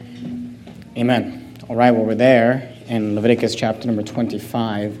Amen. All right, well, we're there in Leviticus chapter number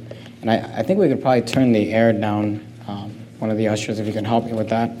 25. And I think we could probably turn the air down. One of the ushers, if you can help me with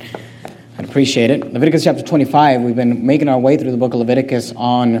that, I'd appreciate it. Leviticus chapter 25, we've been making our way through the book of Leviticus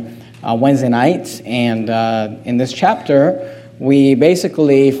on Wednesday nights. And in this chapter, we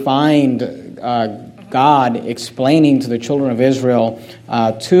basically find God explaining to the children of Israel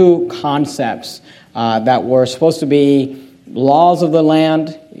two concepts that were supposed to be laws of the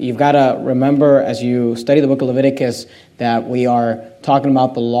land. You've got to remember as you study the book of Leviticus that we are talking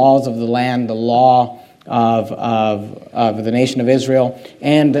about the laws of the land, the law of the nation of Israel.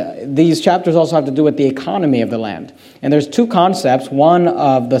 And these chapters also have to do with the economy of the land. And there's two concepts, one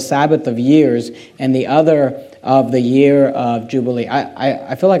of the Sabbath of years and the other of the year of Jubilee.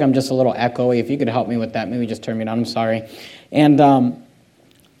 I feel like I'm just a little echoey. If you could help me with that, maybe just turn me down. I'm sorry. And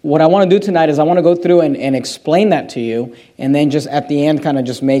what I want to do tonight is I want to go through and explain that to you, and then just at the end kind of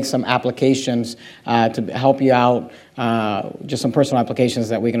just make some applications to help you out, just some personal applications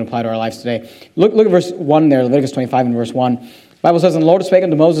that we can apply to our lives today. Look at verse 1 there, Leviticus 25 and verse 1. The Bible says, "And the Lord spake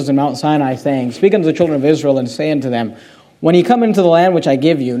unto Moses in Mount Sinai, saying, Speak unto the children of Israel, and say unto them, When ye come into the land which I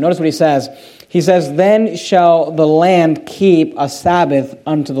give you," notice what he says. He says, "Then shall the land keep a Sabbath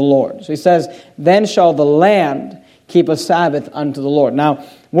unto the Lord." So he says, "Then shall the land keep a Sabbath unto the Lord." Now,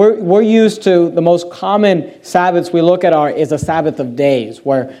 we're used to the most common Sabbaths we look at is a Sabbath of days,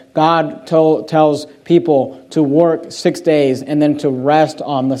 where God tells people to work 6 days and then to rest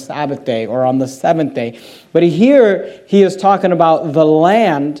on the Sabbath day or on the seventh day. But here he is talking about the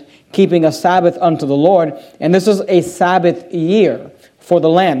land keeping a Sabbath unto the Lord, and this is a Sabbath year for the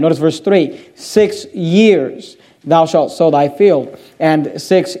land. Notice verse 3, 6 years thou shalt sow thy field, and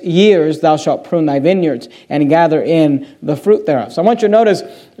 6 years thou shalt prune thy vineyards, and gather in the fruit thereof. So I want you to notice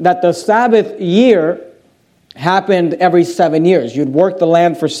that the Sabbath year happened every 7 years. You'd work the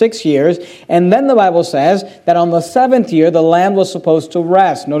land for 6 years, and then the Bible says that on the 7th year the land was supposed to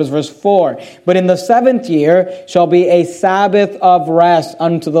rest. Notice verse 4. "But in the 7th year shall be a Sabbath of rest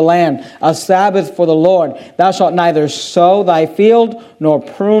unto the land, a Sabbath for the Lord. Thou shalt neither sow thy field nor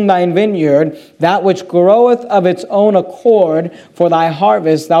prune thine vineyard. That which groweth of its own accord for thy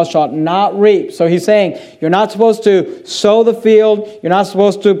harvest thou shalt not reap." So he's saying you're not supposed to sow the field, you're not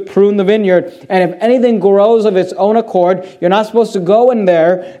supposed to prune the vineyard, and if anything grows of its own accord, you're not supposed to go in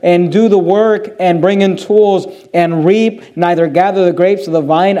there and do the work and bring in tools and reap, neither gather the grapes of the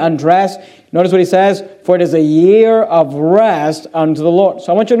vine undressed. Notice what he says, "For it is a year of rest unto the Lord."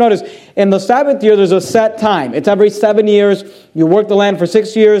 So I want you to notice, in the Sabbath year, there's a set time. It's every 7 years. You work the land for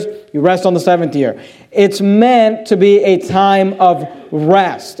 6 years. You rest on the 7th year. It's meant to be a time of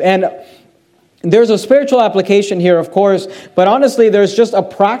rest. And there's a spiritual application here, of course, but honestly, there's just a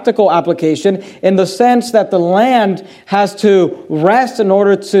practical application in the sense that the land has to rest in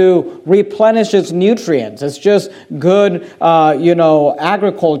order to replenish its nutrients. It's just good,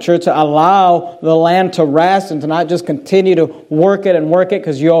 agriculture to allow the land to rest and to not just continue to work it,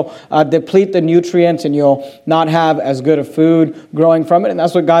 because you'll deplete the nutrients and you'll not have as good of food growing from it. And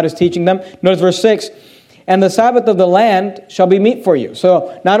that's what God is teaching them. Notice verse 6. "And the Sabbath of the land shall be meat for you."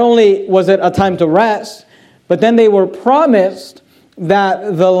 So not only was it a time to rest, but then they were promised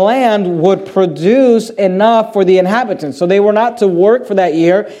that the land would produce enough for the inhabitants. So they were not to work for that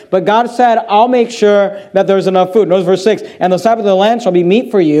year, but God said, "I'll make sure that there's enough food." Notice verse 6, "And the Sabbath of the land shall be meat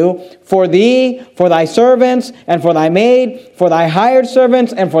for you, for thee, for thy servants, and for thy maid, for thy hired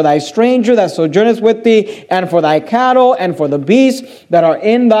servants, and for thy stranger that sojourneth with thee, and for thy cattle, and for the beasts that are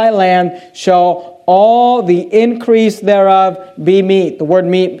in thy land shall all the increase thereof be meat." The word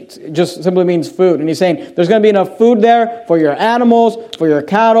meat just simply means food. And he's saying there's going to be enough food there for your animals, for your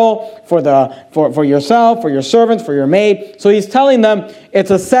cattle, for yourself, for your servants, for your maid. So he's telling them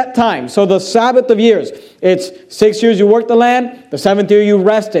it's a set time. So the Sabbath of years, it's 6 years you work the land, the 7th year you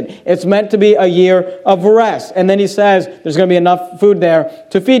rested. It's meant to be a year of rest. And then he says there's going to be enough food there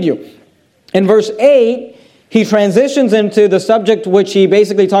to feed you. In verse 8, he transitions into the subject which he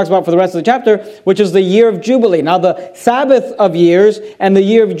basically talks about for the rest of the chapter, which is the year of Jubilee. Now, the Sabbath of years and the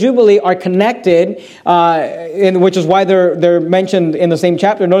year of Jubilee are connected, which is why they're mentioned in the same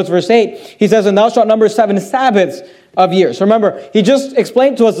chapter. Notice verse 8. He says, "And thou shalt number 7 Sabbaths of years." So remember, he just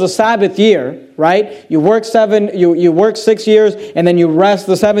explained to us the Sabbath year, right? You work 6 years, and then you rest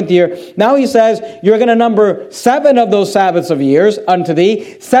the 7th year. Now he says, you're going to number 7 of those Sabbaths of years unto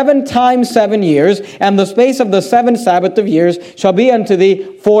thee, 7 times 7 years, and the space of the 7 Sabbath of years shall be unto thee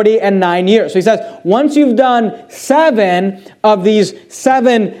 49 years. So he says, once you've done 7 of these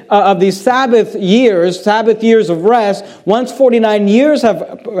Sabbath years of rest, once 49 years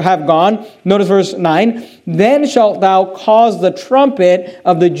have gone, notice verse 9, then shalt shalt thou cause the trumpet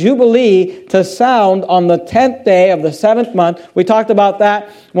of the Jubilee to sound on the 10th day of the 7th month. We talked about that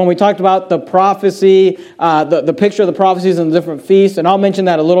when we talked about the prophecy, the picture of the prophecies and the different feasts, and I'll mention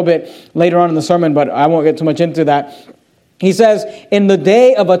that a little bit later on in the sermon, but I won't get too much into that. He says, in the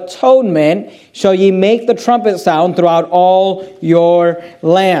day of atonement shall ye make the trumpet sound throughout all your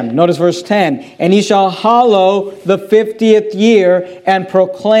land. Notice verse 10. And ye shall hallow the 50th year and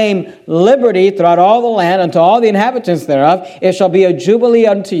proclaim liberty throughout all the land unto all the inhabitants thereof. It shall be a jubilee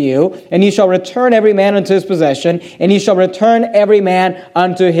unto you, and ye shall return every man unto his possession, and ye shall return every man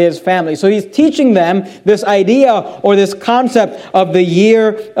unto his family. So he's teaching them this idea or this concept of the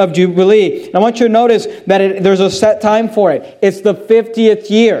year of Jubilee. And I want you to notice that there's a set time for it. It's the 50th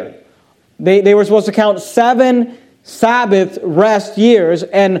year. They were supposed to count 7 Sabbath rest years,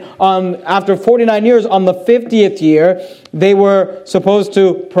 and after 49 years, on the 50th year, they were supposed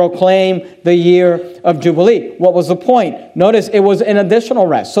to proclaim the year of Jubilee. What was the point? Notice it was an additional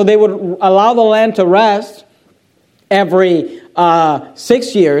rest. So they would allow the land to rest every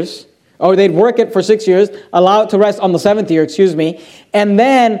 6 years, or they'd work it for 6 years, allow it to rest on the 7th year, and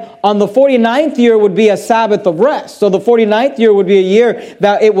then on the 49th year would be a Sabbath of rest. So the 49th year would be a year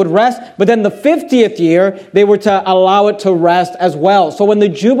that it would rest, but then the 50th year, they were to allow it to rest as well. So when the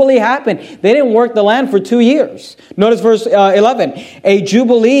Jubilee happened, they didn't work the land for 2 years. Notice verse 11. A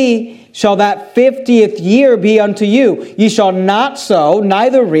Jubilee shall that 50th year be unto you. Ye shall not sow,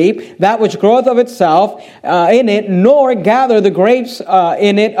 neither reap that which groweth of itself in it, nor gather the grapes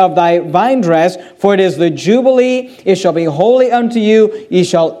in it of thy vine dress, for it is the Jubilee. It shall be holy unto you. Ye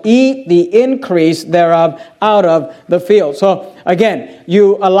shall eat the increase thereof out of the field. So again,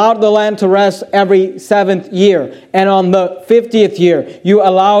 you allowed the land to rest every 7th year. And on the 50th year, you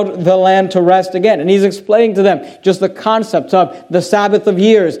allowed the land to rest again. And he's explaining to them just the concept of the Sabbath of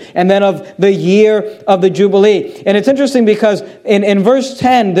years and then of the year of the Jubilee. And it's interesting because in verse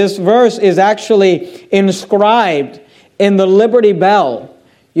 10, this verse is actually inscribed in the Liberty Bell.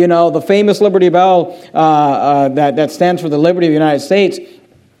 You know, the famous Liberty Bell that stands for the liberty of the United States.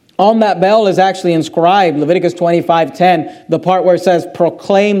 On that bell is actually inscribed, Leviticus 25:10, the part where it says,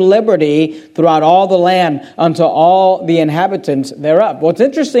 proclaim liberty throughout all the land unto all the inhabitants thereof. What's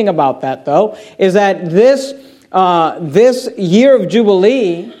interesting about that, though, is that this year of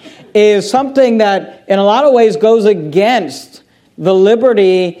Jubilee is something that in a lot of ways goes against the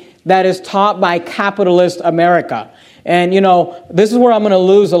liberty that is taught by capitalist America. And, you know, this is where I'm going to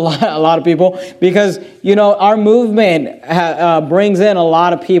lose a lot of people because, you know, our movement brings in a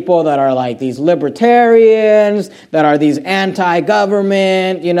lot of people that are like these libertarians, that are these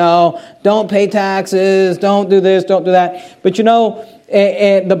anti-government, you know, don't pay taxes, don't do this, don't do that. But, you know,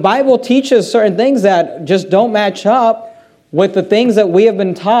 the Bible teaches certain things that just don't match up with the things that we have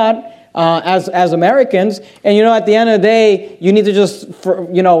been taught as Americans. And, you know, at the end of the day, you need to just,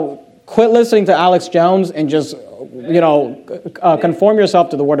 quit listening to Alex Jones and just, conform yourself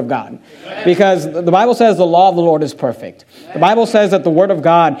to the Word of God. Because the Bible says the law of the Lord is perfect. The Bible says that the Word of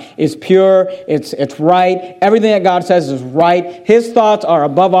God is pure, it's right. Everything that God says is right. His thoughts are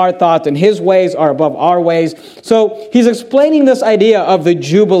above our thoughts, and His ways are above our ways. So He's explaining this idea of the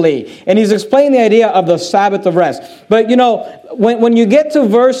Jubilee, and He's explaining the idea of the Sabbath of rest. But, you know, when you get to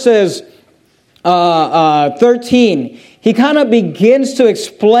verses 13, he kind of begins to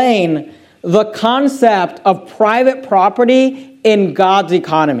explain the concept of private property in God's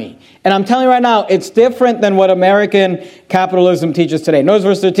economy. And I'm telling you right now, it's different than what American capitalism teaches today. Notice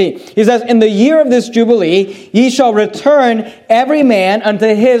verse 13. He says, in the year of this Jubilee, ye shall return every man unto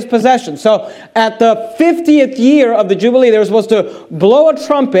his possession. So at the 50th year of the Jubilee, they were supposed to blow a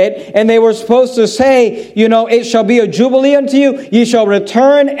trumpet, and they were supposed to say, you know, it shall be a Jubilee unto you. Ye shall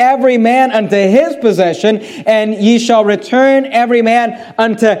return every man unto his possession, and ye shall return every man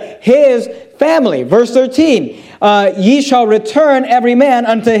unto his family. Verse 13, ye shall return every man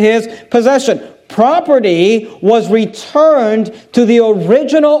unto his possession. Property was returned to the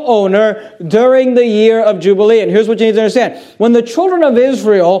original owner during the year of Jubilee. And here's what you need to understand. When the children of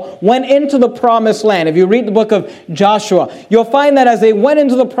Israel went into the promised land, if you read the book of Joshua, you'll find that as they went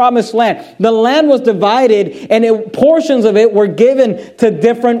into the promised land, the land was divided and portions of it were given to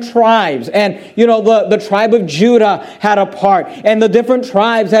different tribes. And, you know, the tribe of Judah had a part, and the different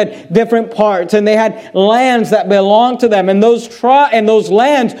tribes had different parts, and they had lands that belonged to them. And those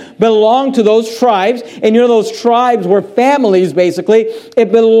lands belonged to those tribes, and those tribes were families, basically.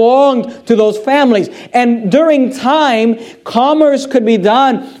 It belonged to those families. And during time, commerce could be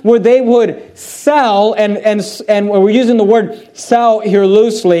done where they would sell, and we're using the word sell here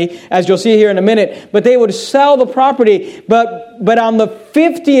loosely, as you'll see here in a minute, but they would sell the property, but on the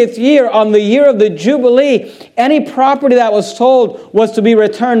 50th year, on the year of the Jubilee, any property that was sold was to be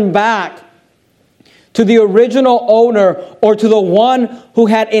returned back to the original owner or to the one who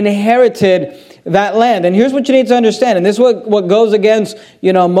had inherited that land. And here's what you need to understand, and this is what goes against,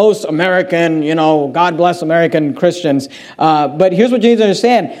 most American, God bless American Christians. But here's what you need to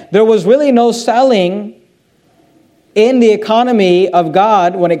understand. There was really no selling in the economy of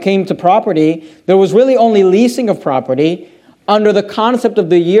God when it came to property. There was really only leasing of property under the concept of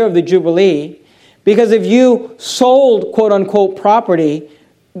the year of the Jubilee. Because if you sold, quote-unquote, property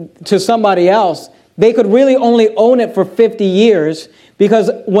to somebody else, they could really only own it for 50 years,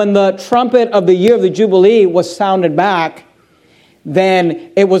 because when the trumpet of the year of the Jubilee was sounded back,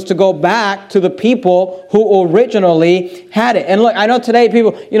 then it was to go back to the people who originally had it. And look, I know today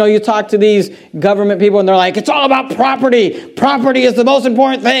people, you talk to these government people and they're like, it's all about property. Property is the most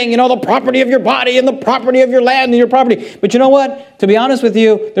important thing. The property of your body and the property of your land and your property. But you know what? To be honest with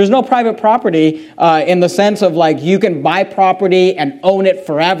you, there's no private property in the sense of like you can buy property and own it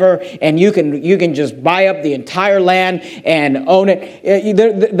forever, and you can just buy up the entire land and own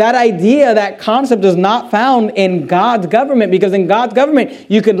it. That idea, that concept is not found in God's government, because in God's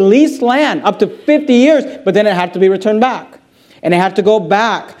government, you could lease land up to 50 years, but then it had to be returned back. And it had to go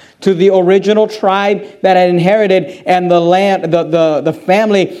back to the original tribe that had inherited, and the land, the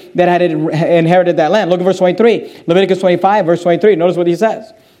family that had inherited that land. Look at verse 23. Leviticus 25, verse 23. Notice what he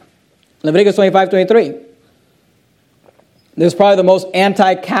says. Leviticus 25, 23. This is probably the most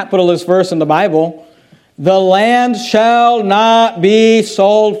anti-capitalist verse in the Bible. The land shall not be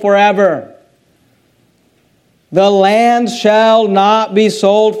sold forever. The land shall not be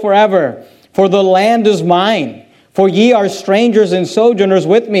sold forever, for the land is mine. For ye are strangers and sojourners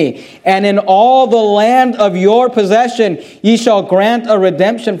with me, and in all the land of your possession ye shall grant a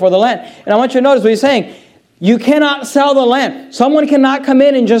redemption for the land. And I want you to notice what he's saying. You cannot sell the land. Someone cannot come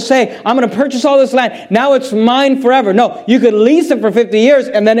in and just say, I'm going to purchase all this land. Now it's mine forever. No, you could lease it for 50 years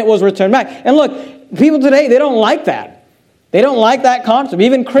and then it was returned back. And look, people today, they don't like that. They don't like that concept.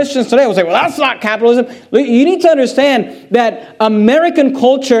 Even Christians today will say, well, that's not capitalism. You need to understand that American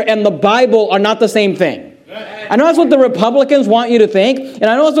culture and the Bible are not the same thing. I know that's what the Republicans want you to think, and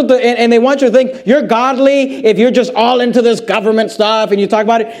I know that's what and they want you to think you're godly if you're just all into this government stuff and you talk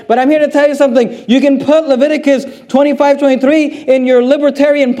about it. But I'm here to tell you something. You can put Leviticus 25:23 in your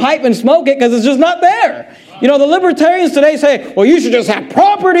libertarian pipe and smoke it, because it's just not there. The libertarians today say, well, you should just have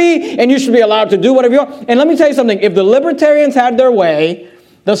property and you should be allowed to do whatever you want. And let me tell you something. If the libertarians had their way,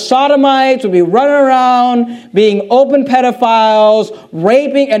 the sodomites would be running around being open pedophiles,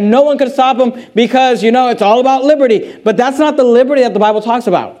 raping, and no one could stop them, because, it's all about liberty. But that's not the liberty that the Bible talks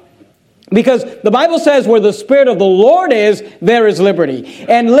about. Because the Bible says where the Spirit of the Lord is, there is liberty.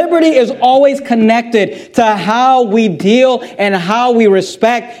 And liberty is always connected to how we deal and how we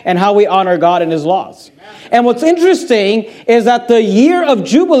respect and how we honor God and His laws. And what's interesting is that the year of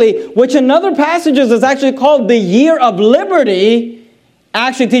Jubilee, which in other passages is actually called the year of liberty,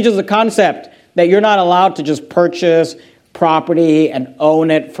 actually teaches the concept that you're not allowed to just purchase property and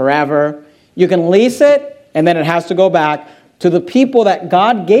own it forever. You can lease it, and then it has to go back to the people that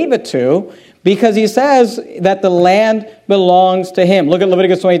God gave it to, because he says that the land belongs to him. Look at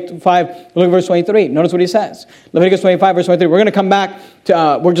Leviticus 25, look at verse 23. Notice what he says. Leviticus 25, verse 23. We're going to come back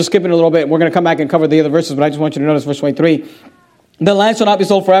to, we're just skipping a little bit. We're going to come back and cover the other verses, but I just want you to notice verse 23. The land shall not be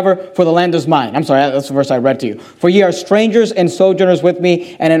sold forever, for the land is mine. I'm sorry, that's the verse I read to you. For ye are strangers and sojourners with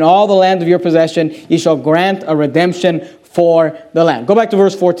me, and in all the land of your possession ye shall grant a redemption for the land. Go back to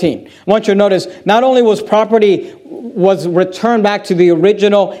verse 14. I want you to notice, not only was property was returned back to the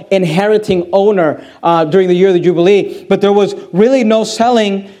original inheriting owner during the year of the Jubilee, but there was really no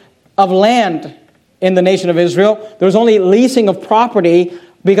selling of land in the nation of Israel. There was only leasing of property,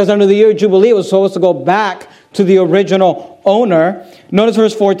 because under the year of Jubilee it was supposed to go back to the original owner. Notice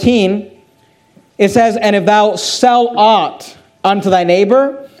verse 14. It says, and if thou sell aught unto thy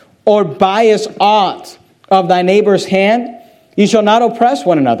neighbor, or buyest aught of thy neighbor's hand, ye shall not oppress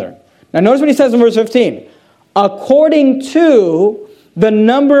one another. Now notice what he says in verse 15. According to the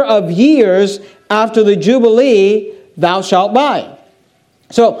number of years after the Jubilee, thou shalt buy.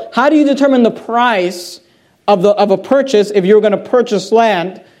 So how do you determine the price of a purchase if you're going to purchase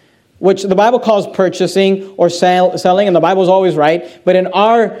land, which the Bible calls purchasing or selling, and the Bible is always right, but in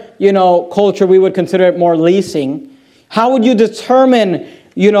our culture we would consider it more leasing. How would you determine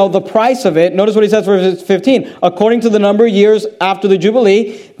the price of it. Notice what he says, verse 15. According to the number of years after the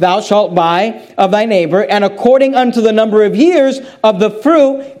Jubilee, thou shalt buy of thy neighbor, and according unto the number of years of the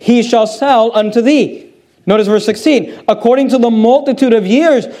fruit, he shall sell unto thee. Notice verse 16. According to the multitude of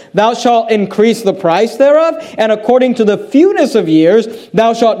years, thou shalt increase the price thereof, and according to the fewness of years,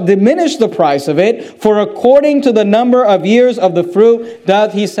 thou shalt diminish the price of it, for according to the number of years of the fruit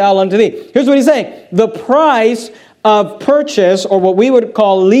doth he sell unto thee. Here's what he's saying. The price of purchase, or what we would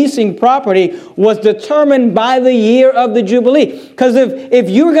call leasing property, was determined by the year of the Jubilee. Because if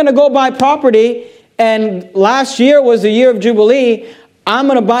you were going to go buy property, and last year was the year of Jubilee, I'm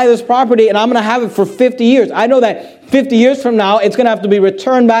going to buy this property and I'm going to have it for 50 years. I know that 50 years from now, it's going to have to be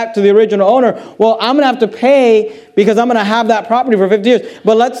returned back to the original owner. Well, I'm going to have to pay because I'm going to have that property for 50 years.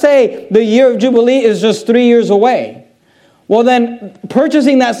 But let's say the year of Jubilee is just 3 years away. Well, then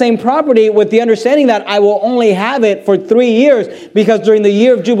purchasing that same property with the understanding that I will only have it for 3 years because during the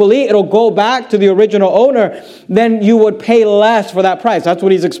year of Jubilee, it'll go back to the original owner, then you would pay less for that price. That's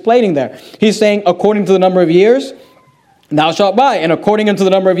what he's explaining there. He's saying according to the number of years, thou shalt buy, and according unto the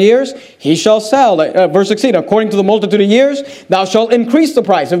number of years, he shall sell. Verse 16, according to the multitude of years, thou shalt increase the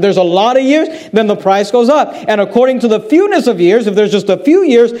price. If there's a lot of years, then the price goes up. And according to the fewness of years, if there's just a few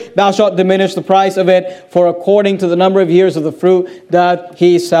years, thou shalt diminish the price of it, for according to the number of years of the fruit doth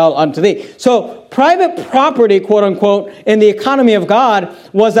he sell unto thee. So, private property, quote unquote, in the economy of God,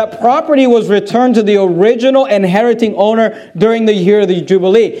 was that property was returned to the original inheriting owner during the year of the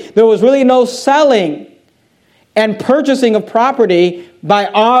Jubilee. There was really no selling and purchasing of property by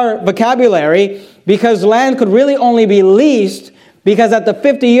our vocabulary, because land could really only be leased because at the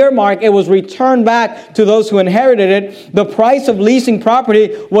 50-year mark, it was returned back to those who inherited it. The price of leasing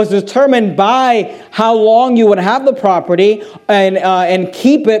property was determined by how long you would have the property and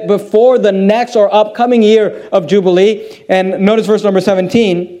keep it before the next or upcoming year of Jubilee. And notice verse number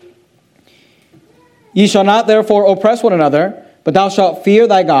 17. Ye shall not therefore oppress one another, but thou shalt fear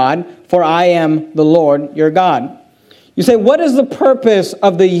thy God, for I am the Lord your God. You say, what is the purpose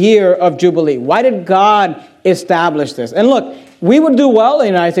of the year of Jubilee? Why did God establish this? And look, we would do well in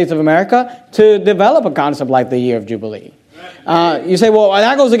the United States of America to develop a concept like the year of Jubilee. You say, well,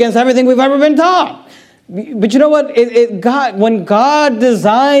 that goes against everything we've ever been taught. But you know what? When God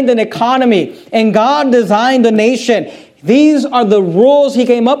designed an economy and God designed a nation, these are the rules he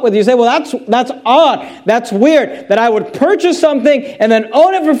came up with. You say, well, that's odd. That's weird that I would purchase something and then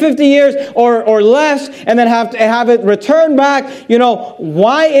own it for 50 years or less and then have to have it returned back.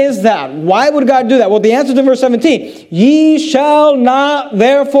 Why is that? Why would God do that? Well, the answer to verse 17, ye shall not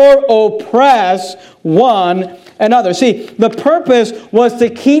therefore oppress one another. See, the purpose was to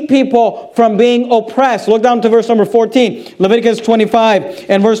keep people from being oppressed. Look down to verse number 14. Leviticus 25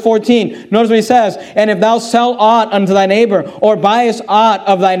 and verse 14. Notice what he says. And if thou sell aught unto thy neighbor, or buyest aught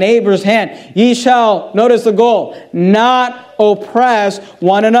of thy neighbor's hand, ye shall, notice the goal, not oppress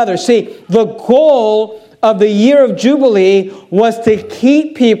one another. See, the goal of the year of Jubilee was to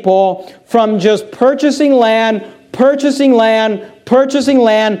keep people from just purchasing land,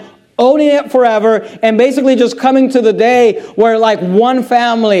 owning it forever, and basically just coming to the day where like one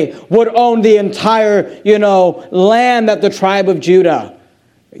family would own the entire, land that the tribe of Judah,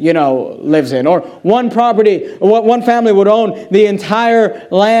 lives in. Or one family would own the entire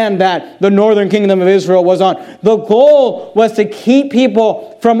land that the northern kingdom of Israel was on. The goal was to keep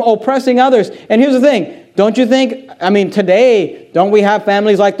people from oppressing others. And here's the thing. Don't you think, today, don't we have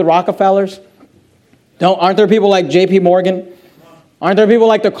families like the Rockefellers? Aren't there people like J.P. Morgan? Aren't there people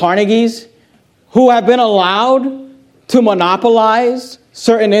like the Carnegies who have been allowed to monopolize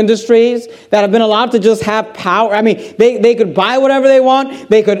certain industries, that have been allowed to just have power? They could buy whatever they want.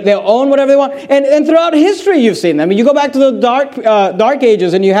 They'll own whatever they want. And throughout history, you've seen them. You go back to the dark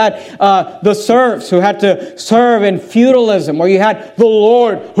ages, and you had the serfs who had to serve in feudalism, or you had the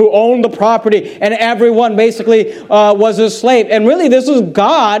lord who owned the property, and everyone basically was a slave. And really, this is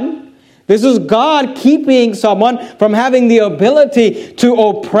God. This is God keeping someone from having the ability to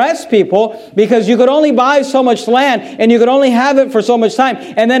oppress people, because you could only buy so much land and you could only have it for so much time.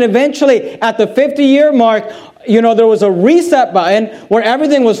 And then eventually at the 50-year mark, there was a reset button where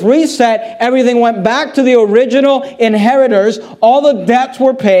everything was reset. Everything went back to the original inheritors. All the debts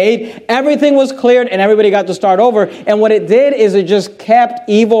were paid. Everything was cleared, and everybody got to start over. And what it did is it just kept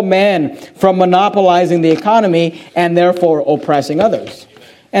evil men from monopolizing the economy and therefore oppressing others.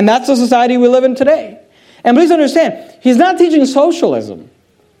 And that's the society we live in today. And please understand, he's not teaching socialism.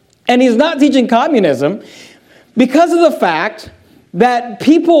 And he's not teaching communism because of the fact that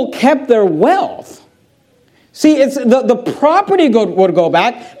people kept their wealth. See, it's the property would go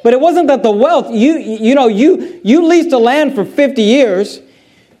back, but it wasn't that the wealth. You leased the land for 50 years,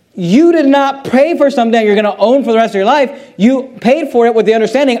 you did not pay for something that you're going to own for the rest of your life. You paid for it with the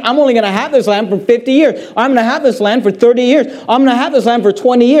understanding, I'm only going to have this land for 50 years. I'm going to have this land for 30 years. I'm going to have this land for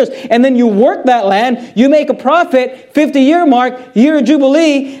 20 years. And then you work that land, you make a profit, 50-year mark, year of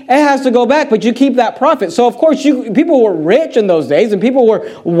Jubilee, it has to go back, but you keep that profit. So, of course, people were rich in those days, and people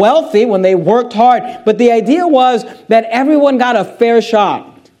were wealthy when they worked hard. But the idea was that everyone got a fair shot.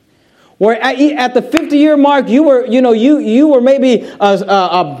 Where at the 50-year mark, you were maybe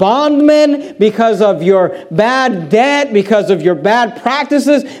a bondman because of your bad debt, because of your bad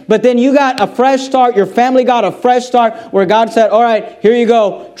practices, but then you got a fresh start. Your family got a fresh start where God said, all right, here you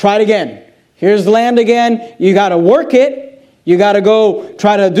go. Try it again. Here's the land again. You got to work it. You got to go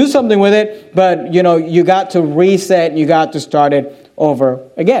try to do something with it, but you got to reset. You got to start it over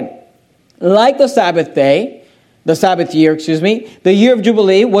again. Like the Sabbath day, the Sabbath year, the year of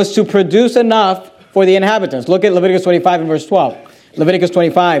Jubilee was to produce enough for the inhabitants. Look at Leviticus 25 and verse 12. Leviticus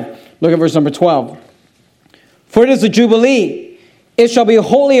 25, look at verse number 12. For it is the Jubilee, it shall be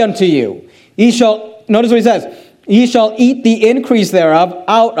holy unto you. Notice what he says, ye shall eat the increase thereof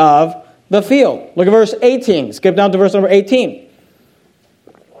out of the field. Look at verse 18. Skip down to verse number 18.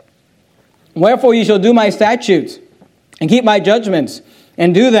 Wherefore ye shall do my statutes, and keep my judgments,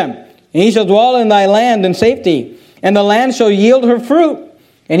 and do them. And he shall dwell in thy land in safety, and the land shall yield her fruit.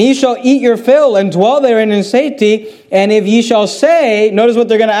 And he shall eat your fill, and dwell therein in safety. And if ye shall say, notice what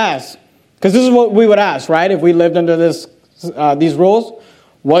they're going to ask. Because this is what we would ask, right? If we lived under these rules.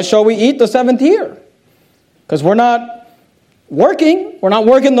 What shall we eat the seventh year? Because we're not working. We're not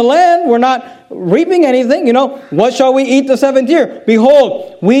working the land. We're not reaping anything. What shall we eat the seventh year?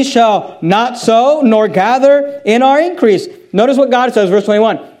 Behold, we shall not sow nor gather in our increase. Notice what God says, verse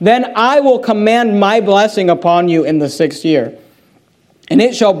 21. Then I will command my blessing upon you in the 6th year. And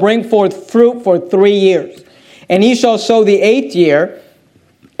it shall bring forth fruit for 3 years. And ye shall sow the 8th year,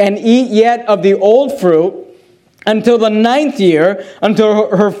 and eat yet of the old fruit, until the 9th year,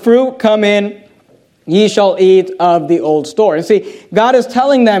 until her fruit come in, ye shall eat of the old store. And see, God is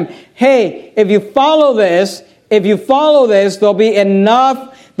telling them, hey, if you follow this, there'll be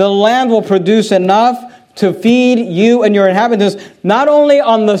enough, the land will produce enough to feed you and your inhabitants, not only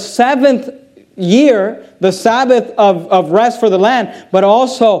on the 7th year, the Sabbath of rest for the land, but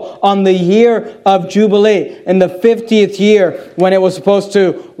also on the year of Jubilee, in the 50th year when it was supposed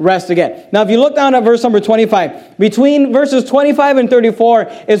to rest again. Now, if you look down at verse number 25, between verses 25 and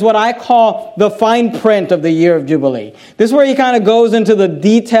 34 is what I call the fine print of the year of Jubilee. This is where he kind of goes into the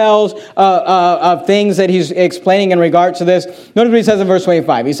details of things that he's explaining in regard to this. Notice what he says in verse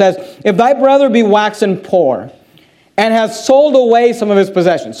 25. He says, if thy brother be waxen poor, and has sold away some of his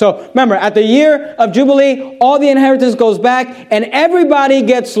possessions. So remember, at the year of Jubilee, all the inheritance goes back, and everybody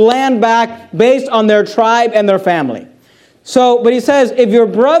gets land back based on their tribe and their family. So, but he says, if your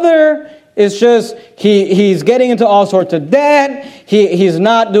brother is just, he's getting into all sorts of debt, he's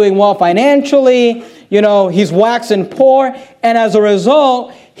not doing well financially, he's waxing poor, and as a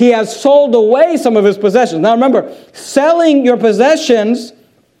result, he has sold away some of his possessions. Now remember, selling your possessions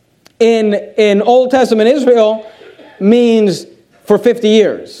in Old Testament Israel means for 50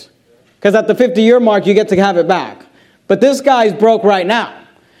 years. Because at the 50-year mark, you get to have it back. But this guy's broke right now.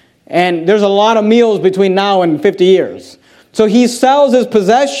 And there's a lot of meals between now and 50 years. So he sells his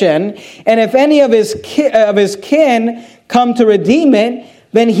possession, and if any of his kin come to redeem it,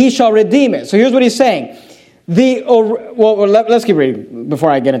 then he shall redeem it. So here's what he's saying. Let's keep reading before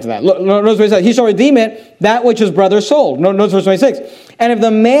I get into that. Notice what he says. He shall redeem it, that which his brother sold. Notice verse 26. And if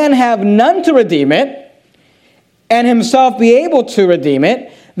the man have none to redeem it, and himself be able to redeem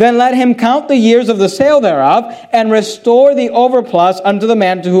it, then let him count the years of the sale thereof, and restore the overplus unto the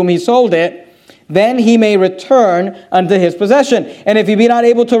man to whom he sold it. Then he may return unto his possession. And if he be not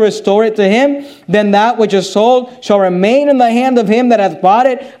able to restore it to him, then that which is sold shall remain in the hand of him that hath bought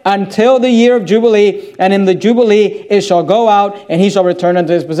it until the year of Jubilee. And in the Jubilee it shall go out, and he shall return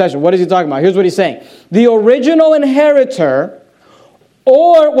unto his possession. What is he talking about? Here's what he's saying. The original inheritor,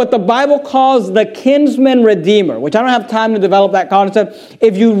 or what the Bible calls the kinsman redeemer, which I don't have time to develop that concept.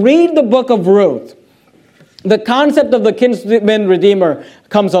 If you read the book of Ruth, the concept of the kinsman redeemer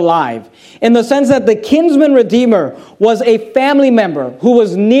comes alive, in the sense that the kinsman redeemer was a family member who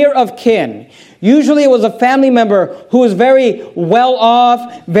was near of kin. Usually it was a family member who was very well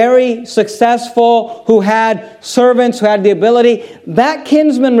off, very successful, who had servants, who had the ability. That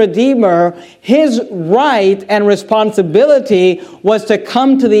kinsman redeemer, his right and responsibility was to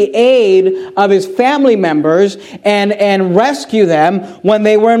come to the aid of his family members and rescue them when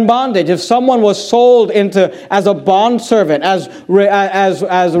they were in bondage. If someone was sold into as a bond servant, as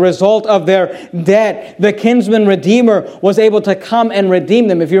as a result of their debt, the kinsman redeemer was able to come and redeem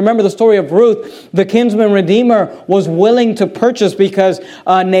them. If you remember the story of Ruth, the kinsman redeemer was willing to purchase because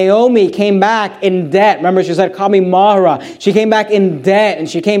Naomi came back in debt. Remember, she said, "Call me Mara." She came back in debt, and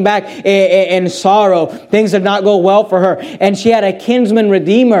she came back in sorrow. Things did not go well for her, and she had a kinsman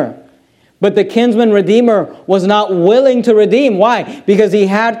redeemer. But the kinsman redeemer was not willing to redeem. Why? Because he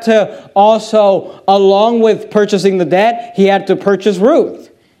had to also, along with purchasing the debt, he had to purchase Ruth.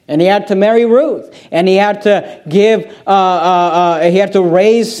 And he had to marry Ruth. And he had to give, he had to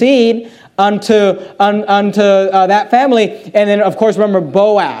raise seed unto that family. And then, of course, remember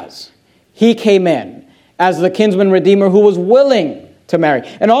Boaz. He came in as the kinsman redeemer who was willing to marry.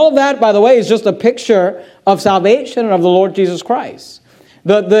 And all of that, by the way, is just a picture of salvation and of the Lord Jesus Christ.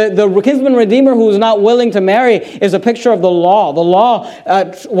 The kinsman redeemer who is not willing to marry is a picture of the law. The law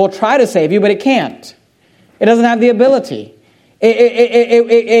will try to save you, but it can't. It doesn't have the ability.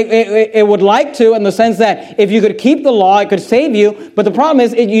 It would like to, in the sense that if you could keep the law, it could save you. But the problem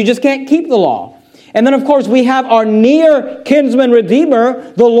is you just can't keep the law. And then, of course, we have our near kinsman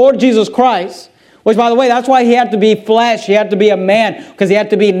redeemer, the Lord Jesus Christ. Which, by the way, that's why he had to be flesh. He had to be a man, because he had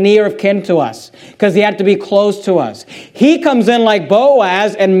to be near of kin to us, because he had to be close to us. He comes in like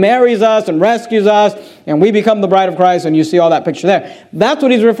Boaz and marries us and rescues us, and we become the bride of Christ, and you see all that picture there. That's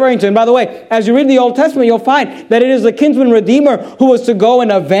what he's referring to. And by the way, as you read the Old Testament, you'll find that it is the kinsman redeemer who was to go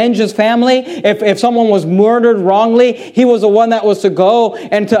and avenge his family. If someone was murdered wrongly, he was the one that was to go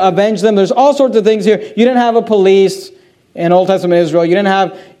and to avenge them. There's all sorts of things here. You didn't have a police in Old Testament Israel. You didn't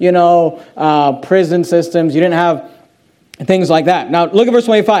have, prison systems. You didn't have things like that. Now, look at verse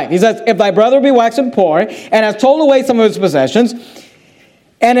 25. He says, "If thy brother be waxen poor, and has told away some of his possessions,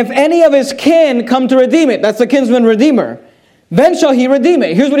 and if any of his kin come to redeem it," that's the kinsman redeemer, "then shall he redeem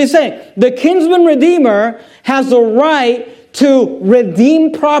it." Here's what he's saying. The kinsman redeemer has the right to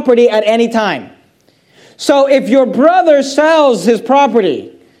redeem property at any time. So if your brother sells his property,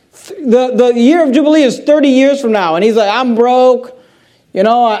 the year of Jubilee is 30 years from now. And he's like, "I'm broke.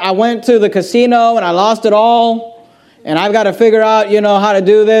 I went to the casino and I lost it all. And I've got to figure out, how to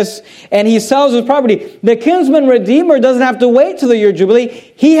do this." And he sells his property. The kinsman redeemer doesn't have to wait till the year of Jubilee.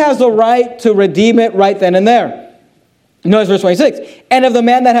 He has the right to redeem it right then and there. Notice verse 26. "And if the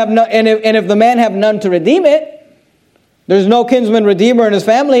man if the man have none to redeem it," there's no kinsman redeemer in his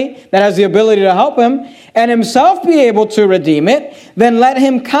family that has the ability to help him, "and himself be able to redeem it, then let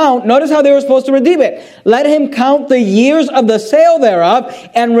him count." Notice how they were supposed to redeem it. "Let him count the years of the sale thereof,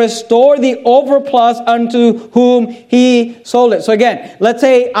 and restore the overplus unto whom he sold it." So again, let's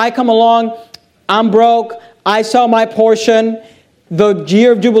say I come along, I'm broke, I sell my portion. The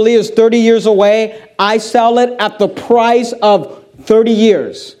year of Jubilee is 30 years away. I sell it at the price of 30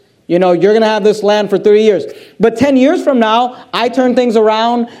 years. You're going to have this land for 30 years. But 10 years from now, I turn things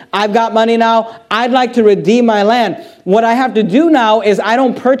around. I've got money now. I'd like to redeem my land. What I have to do now is I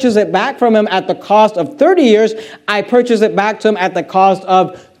don't purchase it back from him at the cost of 30 years. I purchase it back to him at the cost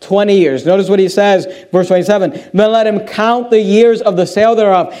of 20 years. Notice what he says, verse 27. "Then let him count the years of the sale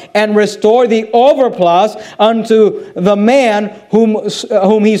thereof, and restore the overplus unto the man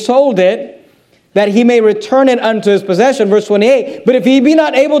whom he sold it, that he may return it unto his possession." Verse 28, "But if he be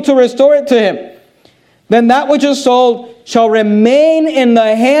not able to restore it to him, then that which is sold shall remain in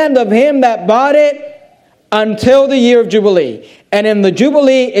the hand of him that bought it until the year of Jubilee. And in the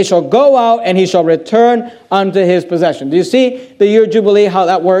Jubilee it shall go out, and he shall return unto his possession." Do you see the year of Jubilee, how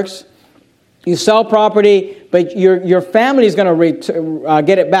that works? You sell property, but your family is going to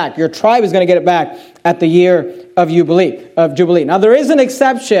get it back. Your tribe is going to get it back at the year of Jubilee. Now, there is an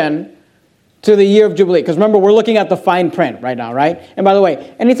exception to the year of Jubilee. Because remember, we're looking at the fine print right now, right? And by the way,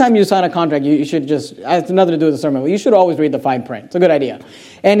 anytime you sign a contract, you should just, it has nothing to do with the sermon, but you should always read the fine print. It's a good idea.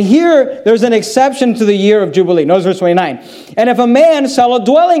 And here, there's an exception to the year of Jubilee. Notice verse 29. "And if a man sell a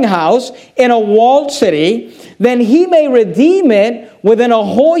dwelling house in a walled city, then he may redeem it within a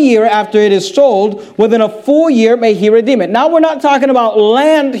whole year after it is sold. Within a full year may he redeem it." Now, we're not talking about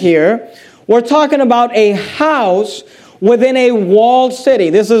land here. We're talking about a house within a walled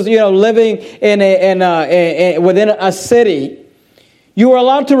city. This is, living within a city. You were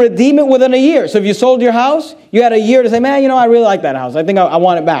allowed to redeem it within a year. So if you sold your house, you had a year to say, "Man, I really like that house. I think I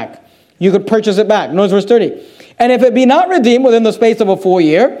want it back." You could purchase it back. Notice verse 30. "And if it be not redeemed within the space of a full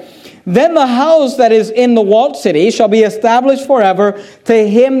year, then the house that is in the walled city shall be established forever to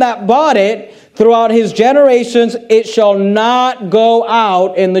him that bought it. Throughout his generations, it shall not go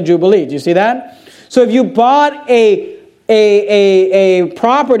out in the Jubilee." Do you see that? So if you bought a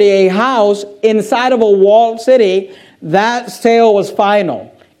property, a house inside of a walled city, that sale was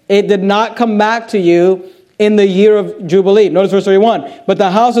final. It did not come back to you in the year of Jubilee. Notice verse 31. But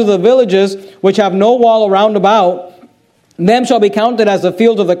the houses of the villages which have no wall around about, them shall be counted as the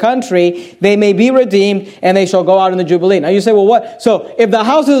fields of the country. They may be redeemed, and they shall go out in the Jubilee. Now you say, well, what? So if the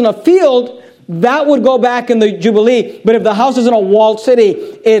house is in a field, that would go back in the Jubilee. But if the house is in a walled city,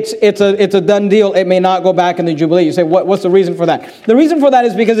 it's a done deal. It may not go back in the Jubilee. You say, what's the reason for that? The reason for that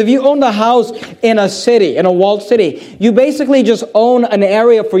is because if you own the house in a city, in a walled city, you basically just own an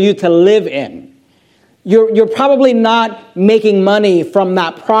area for you to live in. You're probably not making money from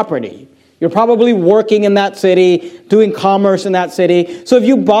that property. You're probably working in that city, doing commerce in that city. So if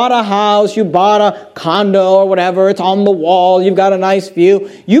you bought a house, you bought a condo or whatever, it's on the wall, you've got a nice view,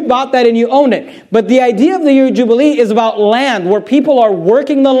 you bought that and you own it. But the idea of the year of Jubilee is about land, where people are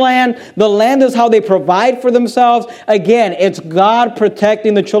working the land. The land is how they provide for themselves. Again, it's God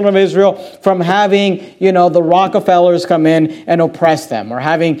protecting the children of Israel from having, the Rockefellers come in and oppress them, or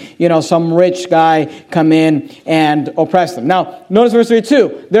having, some rich guy come in and oppress them. Now, notice verse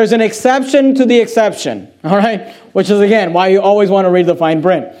 32. There's an exception to the exception, all right? Which is, again, why you always want to read the fine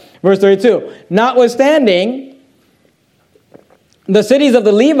print. Verse 32, notwithstanding, the cities of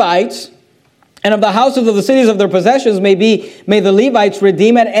the Levites and of the houses of the cities of their possessions may the Levites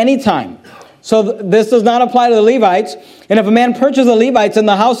redeem at any time. So this does not apply to the Levites. And if a man purchase the Levites, and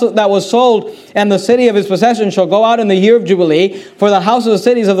the house that was sold and the city of his possession shall go out in the year of Jubilee, for the house of the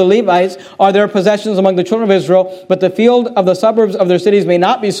cities of the Levites are their possessions among the children of Israel, but the field of the suburbs of their cities may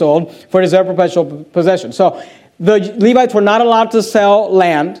not be sold, for it is their perpetual possession. So the Levites were not allowed to sell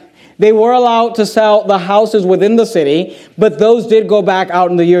land. They were allowed to sell the houses within the city, but those did go back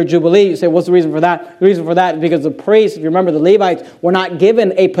out in the year of Jubilee. You say, what's the reason for that? The reason for that is because the priests, if you remember, the Levites were not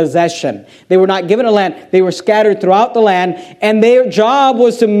given a possession. They were not given a land. They were scattered throughout the land, and their job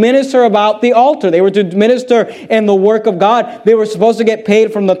was to minister about the altar. They were to minister in the work of God. They were supposed to get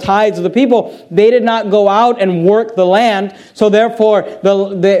paid from the tithes of the people. They did not go out and work the land, so therefore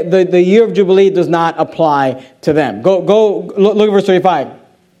the year of Jubilee does not apply to them. Look at verse 35.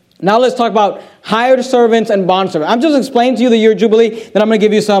 Now let's talk about hired servants and bondservants. I'm just explaining to you the year of Jubilee, then I'm going to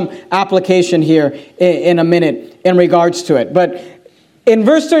give you some application here in a minute in regards to it. But in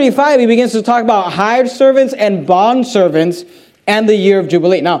verse 35, he begins to talk about hired servants and bondservants and the year of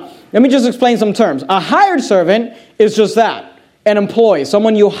Jubilee. Now, let me just explain some terms. A hired servant is just that, an employee,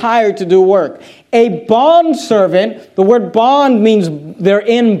 someone you hire to do work. A bondservant, the word bond means they're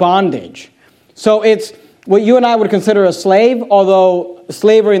in bondage. So it's what you and I would consider a slave, although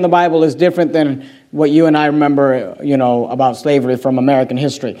slavery in the Bible is different than what you and I remember, about slavery from American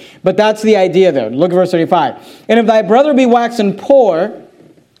history. But that's the idea there. Look at verse 35. And if thy brother be waxen poor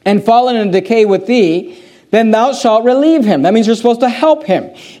and fallen in decay with thee, then thou shalt relieve him. That means you're supposed to help him.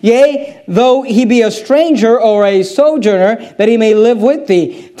 Yea, though he be a stranger or a sojourner, that he may live with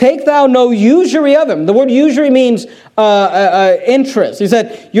thee. Take thou no usury of him. The word usury means interest. He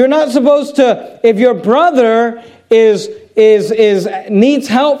said, you're not supposed to, if your brother needs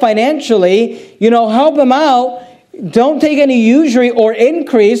help financially, help him out. Don't take any usury or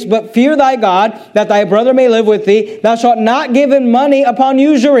increase, but fear thy God, that thy brother may live with thee. Thou shalt not give him money upon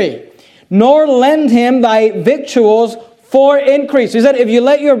usury, nor lend him thy victuals for increase. He said, if you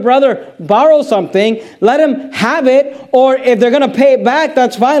let your brother borrow something, let him have it, or if they're going to pay it back,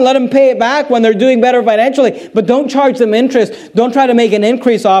 that's fine. Let them pay it back when they're doing better financially, but don't charge them interest. Don't try to make an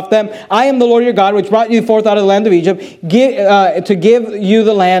increase off them. I am the Lord your God, which brought you forth out of the land of Egypt, to give you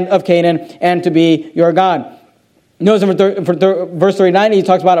the land of Canaan and to be your God. Notice in verse 39, he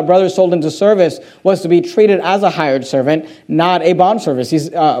talks about a brother sold into service was to be treated as a hired servant, not a bondservant. He's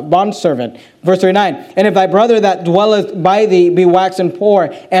a bondservant. Verse 39, and if thy brother that dwelleth by thee be waxen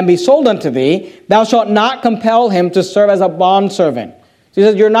poor and be sold unto thee, thou shalt not compel him to serve as a bondservant. So he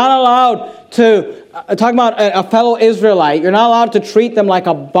says you're not allowed to, talking about a fellow Israelite, you're not allowed to treat them like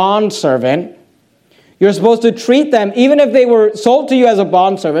a bondservant. You're supposed to treat them, even if they were sold to you as a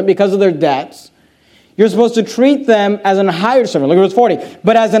bondservant because of their debts, you're supposed to treat them as an hired servant. Look at verse 40.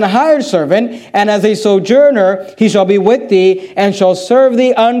 But as an hired servant and as a sojourner, he shall be with thee and shall serve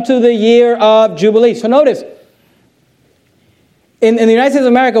thee unto the year of Jubilee. So notice, in the United States of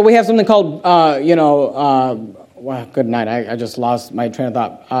America, we have something called, good night. I just lost my train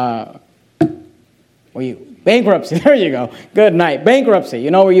of thought. Bankruptcy. There you go. Good night. Bankruptcy,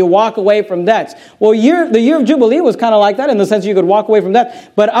 where you walk away from debts. Well, the year of Jubilee was kind of like that in the sense you could walk away from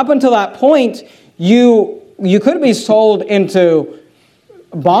debt. But up until that point, you could be sold into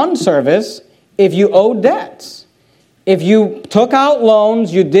bond service if you owed debts. If you took out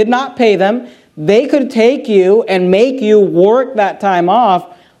loans, you did not pay them, they could take you and make you work that time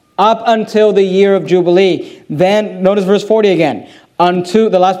off up until the year of Jubilee. Then, notice verse 40 again. unto,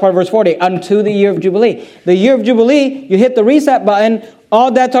 the last part of verse 40, unto the year of Jubilee. The year of Jubilee, you hit the reset button, all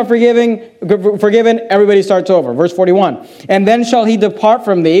debts are forgiven, everybody starts over. Verse 41. And then shall he depart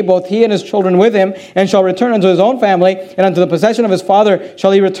from thee, both he and his children with him, and shall return unto his own family, and unto the possession of his father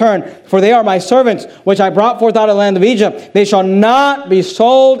shall he return. For they are my servants, which I brought forth out of the land of Egypt. They shall not be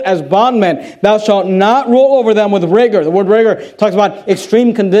sold as bondmen. Thou shalt not rule over them with rigor. The word rigor talks about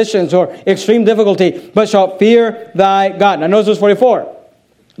extreme conditions or extreme difficulty, but shalt fear thy God. Now notice verse 44.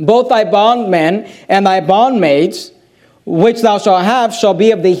 Both thy bondmen and thy bondmaids, which thou shalt have, shall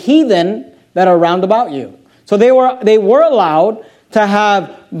be of the heathen that are round about you. So they were allowed to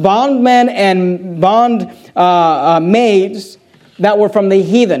have bondmen and maids that were from the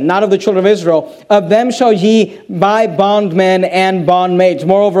heathen, not of the children of Israel. Of them shall ye buy bondmen and bondmaids.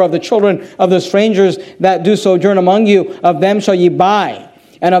 Moreover, of the children of the strangers that do sojourn among you, of them shall ye buy,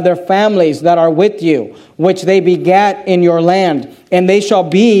 and of their families that are with you, which they begat in your land, and they shall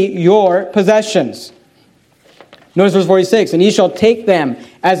be your possessions. Notice verse 46, and ye shall take them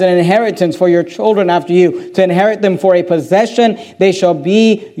as an inheritance for your children after you, to inherit them for a possession. They shall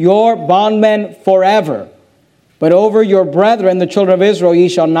be your bondmen forever. But over your brethren, the children of Israel, ye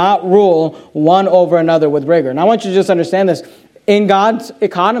shall not rule one over another with rigor. Now I want you to just understand this. In God's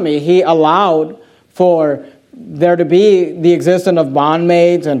economy, He allowed for there to be the existence of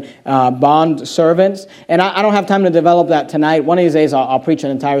bondmaids and bond servants. And I don't have time to develop that tonight. One of these days I'll preach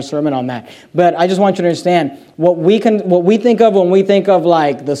an entire sermon on that. But I just want you to understand what we think of when we think of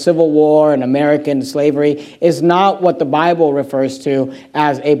like the Civil War and American slavery is not what the Bible refers to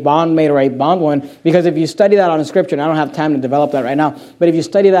as a bondmaid or a bondwoman. Because if you study that out in Scripture, and I don't have time to develop that right now, but if you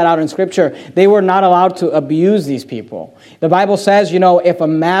study that out in Scripture, they were not allowed to abuse these people. The Bible says, if a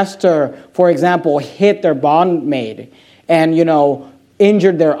master, for example, hit their bondmaid and,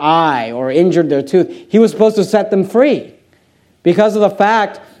 injured their eye or injured their tooth, he was supposed to set them free because of the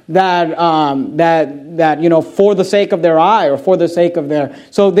fact that for the sake of their eye or for the sake of their...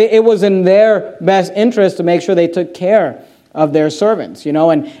 So it was in their best interest to make sure they took care of their servants,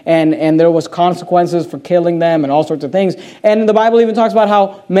 and there was consequences for killing them and all sorts of things. And the Bible even talks about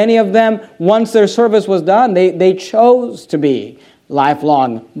how many of them, once their service was done, they chose to be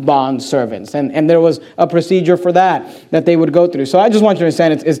lifelong bond servants. And there was a procedure for that they would go through. So I just want you to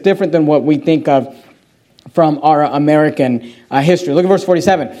understand it's different than what we think of from our American history. Look at verse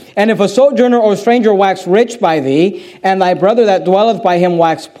 47. And if a sojourner or stranger wax rich by thee, and thy brother that dwelleth by him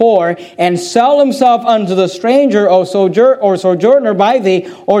wax poor, and sell himself unto the stranger or sojourner by thee,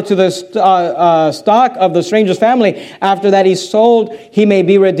 or to the stock of the stranger's family, after that he's sold, he may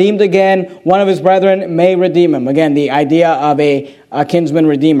be redeemed again. One of his brethren may redeem him. Again, the idea of a kinsman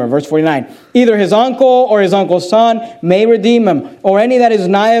redeemer. Verse 49. Either his uncle or his uncle's son may redeem him, or any that is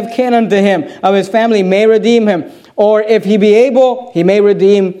nigh of kin unto him, of his family may redeem him, or if he be able, he may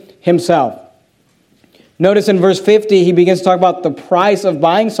redeem himself. Notice in verse 50, he begins to talk about the price of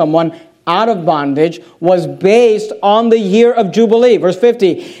buying someone out of bondage was based on the year of Jubilee. Verse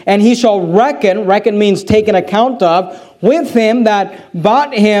 50, and he shall reckon means take an account of, with him that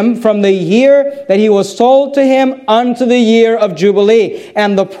bought him from the year that he was sold to him unto the year of Jubilee.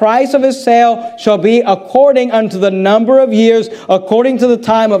 And the price of his sale shall be according unto the number of years, according to the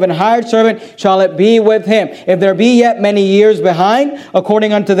time of an hired servant shall it be with him. If there be yet many years behind,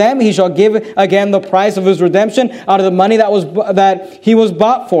 according unto them, he shall give again the price of his redemption out of the money that he was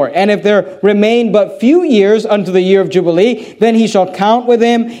bought for. And if there remain but few years unto the year of Jubilee, then he shall count with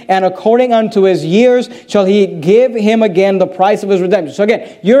him, and according unto his years shall he give him again the price of his redemption. So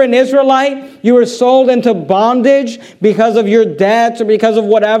again, you're an Israelite, you were sold into bondage because of your debts or because of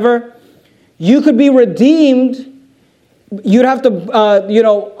whatever. You could be redeemed. You'd have to,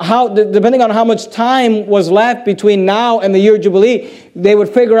 depending on how much time was left between now and the year of Jubilee, they would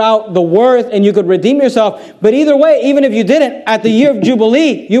figure out the worth and you could redeem yourself. But either way, even if you didn't, at the year of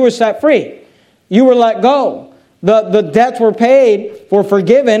Jubilee, you were set free. You were let go. The debts were paid, were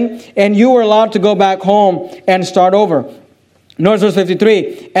forgiven, and you were allowed to go back home and start over. Notice verse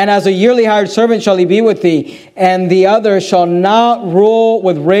 53. And as a yearly hired servant shall he be with thee, and the other shall not rule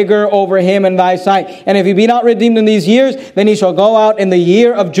with rigor over him in thy sight. And if he be not redeemed in these years, then he shall go out in the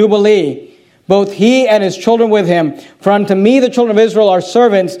year of Jubilee, both he and his children with him. For unto me the children of Israel are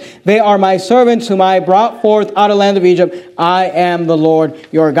servants. They are my servants whom I brought forth out of the land of Egypt. I am the Lord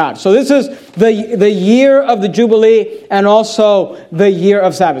your God. So this is the year of the Jubilee and also the year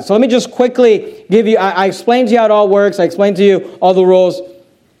of Sabbath. So let me just quickly give you, I explained to you how it all works. I explained to you all the rules.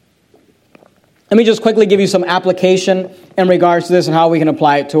 Let me just quickly give you some application in regards to this and how we can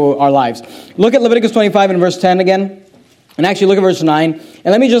apply it to our lives. Look at Leviticus 25 and verse 10 again. And actually, look at verse 9. And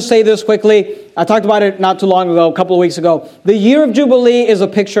let me just say this quickly. I talked about it not too long ago, a couple of weeks ago. The year of Jubilee is a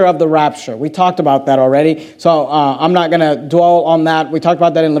picture of the rapture. We talked about that already, so I'm not going to dwell on that. We talked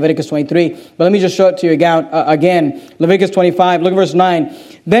about that in Leviticus 23. But let me just show it to you again. Leviticus 25, look at verse 9.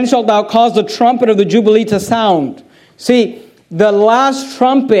 Then shalt thou cause the trumpet of the Jubilee to sound. See, the last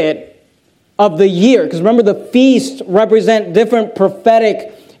trumpet of the year, because remember the feasts represent different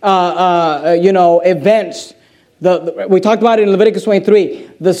prophetic events. We talked about it in Leviticus 23.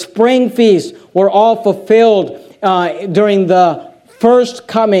 The spring feasts were all fulfilled during the first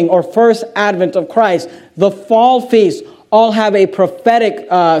coming or first advent of Christ. The fall feasts all have a prophetic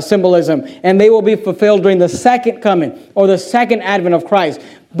symbolism, and they will be fulfilled during the second coming or the second advent of Christ.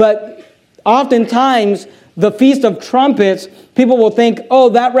 But oftentimes, the Feast of Trumpets, people will think, oh,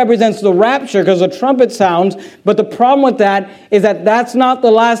 that represents the rapture because the trumpet sounds. But the problem with that is that that's not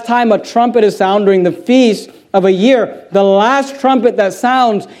the last time a trumpet is sounded during the feast of a year. The last trumpet that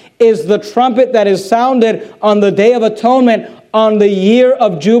sounds is the trumpet that is sounded on the Day of Atonement on the year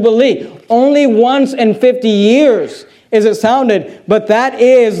of Jubilee. Only once in 50 years is it sounded, but that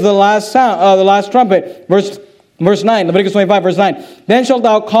is the last sound, the last trumpet. Verse 9, Leviticus 25, verse 9. Then shalt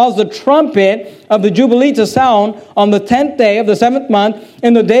thou cause the trumpet of the Jubilee to sound on the 10th day of the 7th month.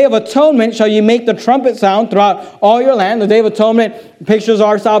 In the Day of Atonement shall ye make the trumpet sound throughout all your land. The Day of Atonement pictures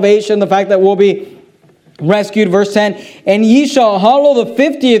our salvation, the fact that we'll be rescued. Verse 10, and ye shall hallow the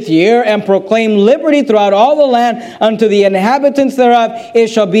 50th year and proclaim liberty throughout all the land unto the inhabitants thereof. It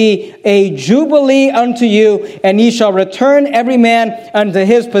shall be a jubilee unto you, and ye shall return every man unto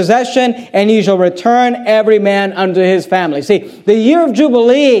his possession, and ye shall return every man unto his family. See, the year of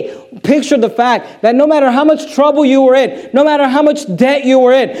Jubilee pictured the fact that no matter how much trouble you were in, no matter how much debt you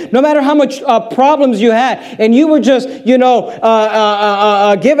were in, no matter how much problems you had, and you were just, given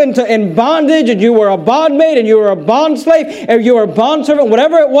to in bondage, and you were a bondmaid, and you were a bond slave, and you were a bond servant,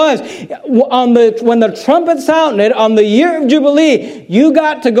 whatever it was, when the trumpet sounded on the year of Jubilee, you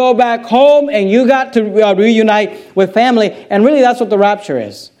got to go back home, and you got to reunite with family. And really, that's what the rapture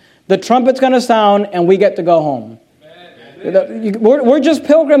is. The trumpet's going to sound, and we get to go home. We're just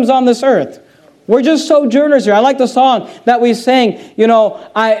pilgrims on this earth. We're just sojourners here. I like the song that we sang,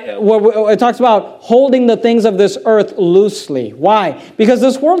 where it talks about holding the things of this earth loosely. Why? Because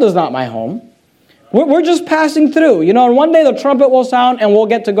this world is not my home. We're just passing through. And one day the trumpet will sound and we'll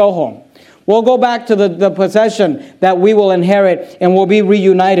get to go home. We'll go back to the possession that we will inherit, and we'll be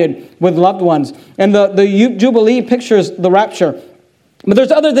reunited with loved ones. And the Jubilee pictures the rapture. But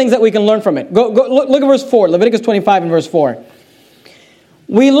there's other things that we can learn from it. Go look at verse 4, Leviticus 25 and verse 4.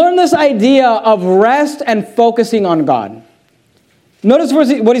 We learn this idea of rest and focusing on God. Notice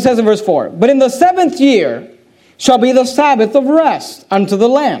what he says in verse 4. But in the 7th year shall be the Sabbath of rest unto the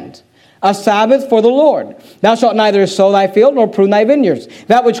land, a Sabbath for the Lord. Thou shalt neither sow thy field nor prune thy vineyards.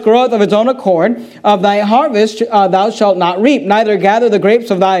 That which groweth of its own accord of thy harvest thou shalt not reap, neither gather the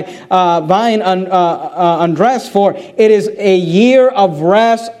grapes of thy vine undressed, for it is a year of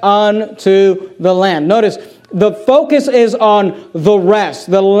rest unto the land. Notice, the focus is on the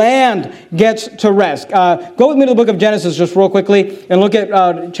rest. The land gets to rest. Go with me to the book of Genesis just real quickly and look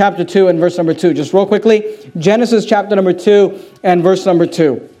at chapter 2 and verse number 2. Just real quickly. Genesis chapter number 2 and verse number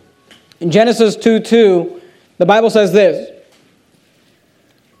 2. In Genesis 2:2, the Bible says this.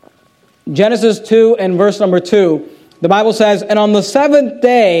 Genesis 2 and verse number 2, the Bible says, and on the 7th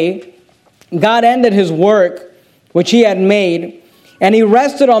day, God ended his work which he had made, and he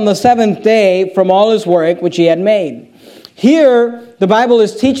rested on the 7th day from all his work which he had made. Here, the Bible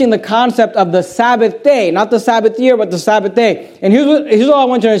is teaching the concept of the Sabbath day, not the Sabbath year, but the Sabbath day. And here's what I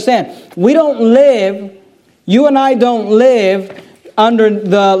want you to understand. You and I don't live under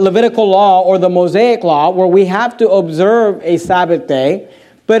the Levitical law or the Mosaic law where we have to observe a Sabbath day,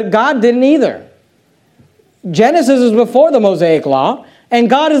 but God didn't either. Genesis is before the Mosaic law, and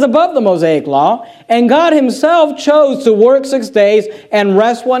God is above the Mosaic law, and God himself chose to work 6 days and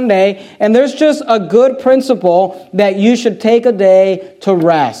rest 1 day, and there's just a good principle that you should take a day to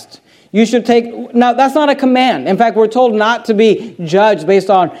rest. Now that's not a command. In fact, we're told not to be judged based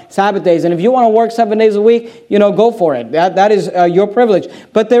on Sabbath days. And if you want to work 7 days a week, go for it. That is your privilege.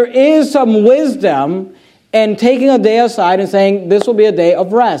 But there is some wisdom in taking a day aside and saying, this will be a day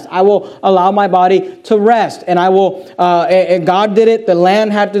of rest. I will allow my body to rest. And I will, and God did it. The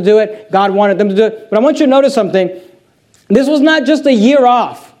land had to do it. God wanted them to do it. But I want you to notice something. This was not just a year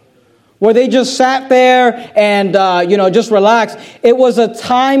off, where they just sat there and, just relaxed. It was a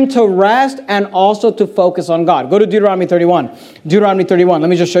time to rest and also to focus on God. Go to Deuteronomy 31. Deuteronomy 31. Let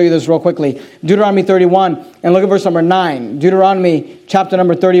me just show you this real quickly. Deuteronomy 31 and look at verse number 9. Deuteronomy chapter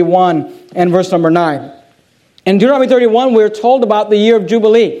number 31 and verse number 9. In Deuteronomy 31, we're told about the year of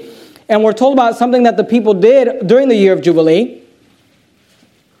Jubilee. And we're told about something that the people did during the year of Jubilee.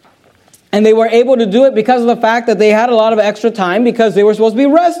 And they were able to do it because of the fact that they had a lot of extra time because they were supposed to be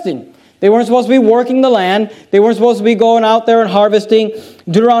resting. They weren't supposed to be working the land. They weren't supposed to be going out there and harvesting.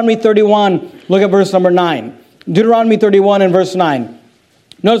 Deuteronomy 31, look at verse number 9. Deuteronomy 31 and verse 9.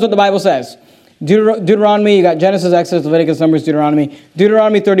 Notice what the Bible says. Deuteronomy, you got Genesis, Exodus, Leviticus, Numbers, Deuteronomy.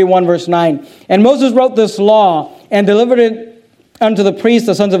 Deuteronomy 31, verse 9. And Moses wrote this law and delivered it unto the priests,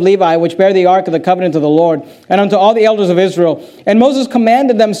 the sons of Levi, which bear the ark of the covenant of the Lord, and unto all the elders of Israel. And Moses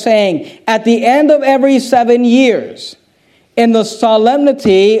commanded them, saying, at the end of every 7 years, in the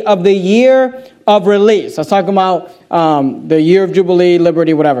solemnity of the year of release. That's talking about the year of Jubilee,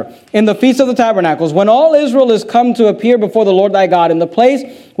 liberty, whatever. In the Feast of the Tabernacles, when all Israel is come to appear before the Lord thy God in the place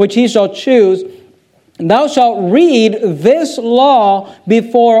which he shall choose, thou shalt read this law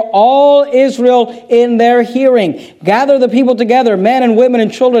before all Israel in their hearing. Gather the people together, men and women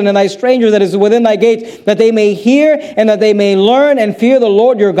and children, and thy stranger that is within thy gates, that they may hear and that they may learn and fear the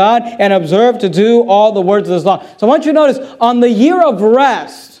Lord your God and observe to do all the words of this law. So I want you to notice, on the year of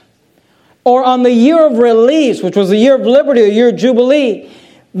rest, or on the year of release, which was the year of liberty, the year of Jubilee,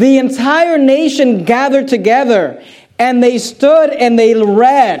 the entire nation gathered together, and they stood and they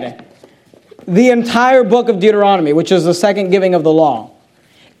read the entire book of Deuteronomy, which is the second giving of the law.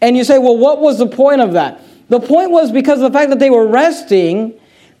 And you say, well, what was the point of that? The point was because of the fact that they were resting,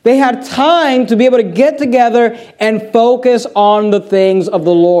 they had time to be able to get together and focus on the things of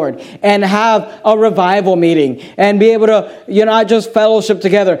the Lord and have a revival meeting and be able to, not just fellowship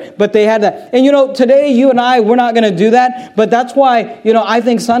together, but they had that. And today you and I, we're not going to do that, but that's why, I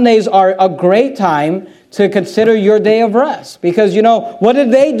think Sundays are a great time to consider your day of rest. Because, what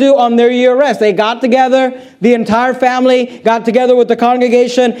did they do on their year of rest? They got together, the entire family got together with the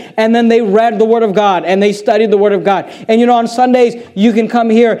congregation, and then they read the Word of God, and they studied the Word of God. And, on Sundays, you can come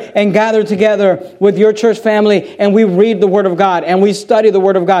here and gather together with your church family, and we read the Word of God, and we study the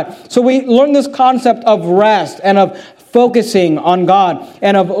Word of God. So we learn this concept of rest and of focusing on God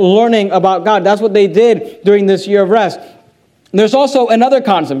and of learning about God. That's what they did during this year of rest. There's also another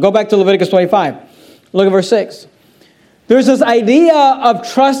concept. Go back to Leviticus 25. Look at verse 6. There's this idea of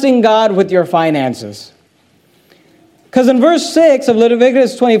trusting God with your finances. Because in verse 6 of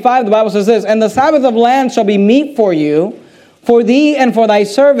Leviticus 25, the Bible says this, and the Sabbath of land shall be meat for you, for thee and for thy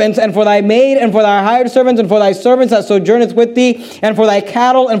servants, and for thy maid, and for thy hired servants, and for thy servants that sojourneth with thee, and for thy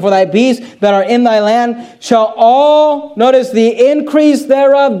cattle, and for thy beasts that are in thy land, shall all, notice, the increase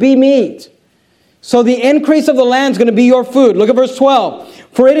thereof be meat. So the increase of the land is going to be your food. Look at verse 12.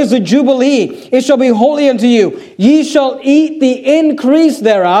 For it is a Jubilee, it shall be holy unto you. Ye shall eat the increase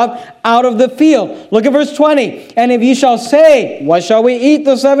thereof out of the field. Look at verse 20. And if ye shall say, what shall we eat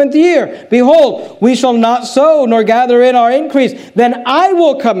the 7th year? Behold, we shall not sow nor gather in our increase. Then I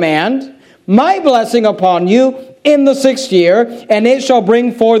will command my blessing upon you in the 6th year, and it shall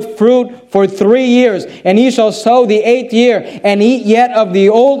bring forth fruit for 3 years. And ye shall sow the 8th year, and eat yet of the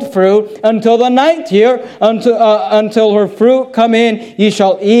old fruit until the 9th year, until her fruit come in, ye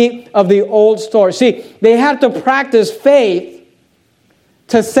shall eat of the old store. See, they had to practice faith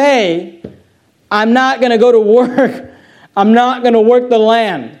to say, I'm not going to go to work. I'm not going to work the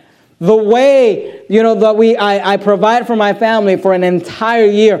land. The way, that I provide for my family for an entire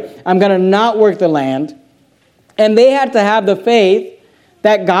year, I'm going to not work the land. And they had to have the faith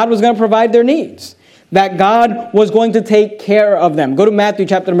that God was going to provide their needs, that God was going to take care of them. Go to Matthew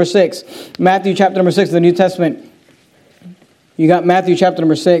chapter number 6. Matthew chapter number 6 of the New Testament. You got Matthew chapter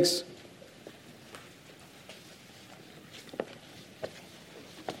number 6.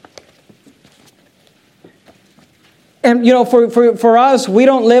 And, for us, we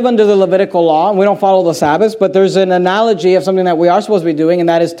don't live under the Levitical law, and we don't follow the Sabbath, but there's an analogy of something that we are supposed to be doing, and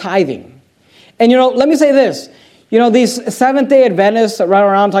that is tithing. And, let me say this. These Seventh-day Adventists that run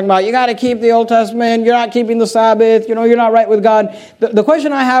around talking about, you got to keep the Old Testament, you're not keeping the Sabbath, you're not right with God. The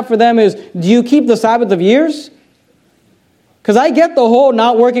question I have for them is, do you keep the Sabbath of years? Because I get the whole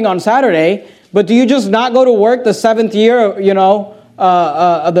not working on Saturday, but do you just not go to work the 7th year,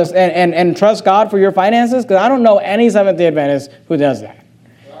 and trust God for your finances? Because I don't know any Seventh-day Adventist who does that.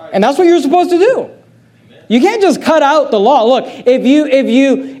 And that's what you're supposed to do. You can't just cut out the law. Look, if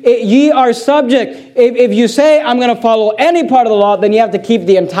ye are subject, if you say, I'm going to follow any part of the law, then you have to keep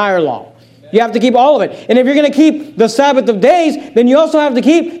the entire law. You have to keep all of it. And if you're going to keep the Sabbath of days, then you also have to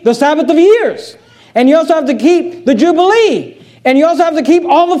keep the Sabbath of years. And you also have to keep the Jubilee. And you also have to keep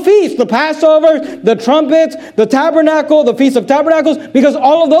all the feasts, the Passover, the trumpets, the tabernacle, the Feast of Tabernacles, because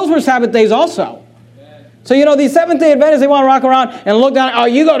all of those were Sabbath days also. So, these Seventh-day Adventists, they want to rock around and look down. Oh,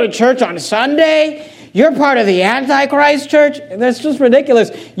 you go to church on Sunday? You're part of the Antichrist church? That's just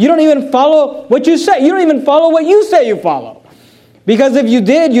ridiculous. You don't even follow what you say. You don't even follow what you say you follow. Because if you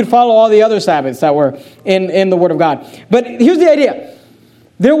did, you'd follow all the other Sabbaths that were in the Word of God. But here's the idea.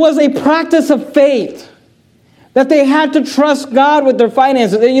 There was a practice of faith that they had to trust God with their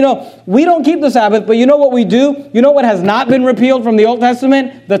finances. And we don't keep the Sabbath, but you know what we do? You know what has not been repealed from the Old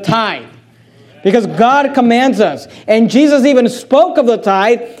Testament? The tithe. Because God commands us. And Jesus even spoke of the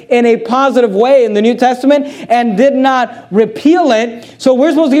tithe in a positive way in the New Testament and did not repeal it. So we're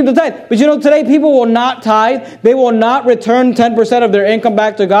supposed to keep the tithe. But today people will not tithe. They will not return 10% of their income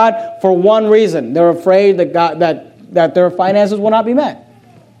back to God for one reason. They're afraid that their finances will not be met.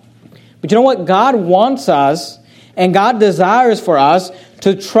 But you know what? God wants us, and God desires for us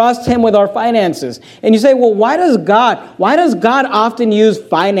to trust Him with our finances. And you say, well, why does God often use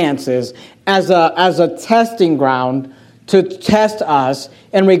finances as a testing ground to test us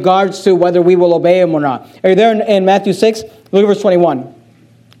in regards to whether we will obey Him or not? Are you there in Matthew 6? Look at verse 21.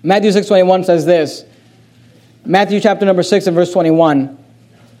 Matthew 6:21 says this. Matthew chapter number 6 and verse 21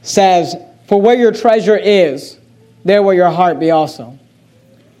 says, for where your treasure is, there will your heart be also.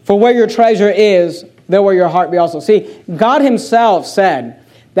 For where your treasure is, there will your heart be also. See, God Himself said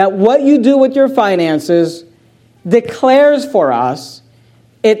that what you do with your finances declares for us,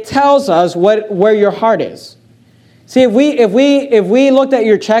 it tells us where your heart is. See, if we looked at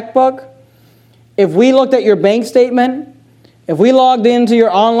your checkbook, if we looked at your bank statement, if we logged into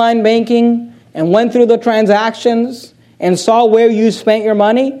your online banking and went through the transactions and saw where you spent your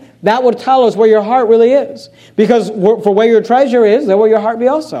money, that would tell us where your heart really is. Because for where your treasure is, there will your heart be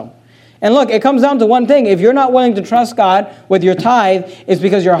also. And look, it comes down to one thing. If you're not willing to trust God with your tithe, it's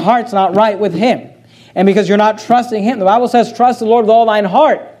because your heart's not right with Him. And because you're not trusting Him. The Bible says, trust the Lord with all thine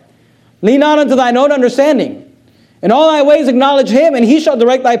heart. Lean not unto thine own understanding. In all thy ways acknowledge Him, and He shall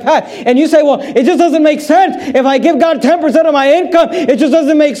direct thy path. And you say, well, it just doesn't make sense. If I give God 10% of my income, it just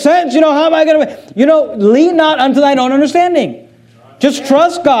doesn't make sense. How am I going to... lean not unto thine own understanding. Just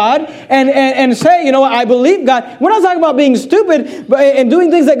trust God and say, I believe God. We're not talking about being stupid and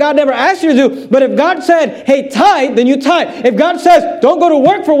doing things that God never asked you to do. But if God said, hey, tithe, then you tithe. If God says, don't go to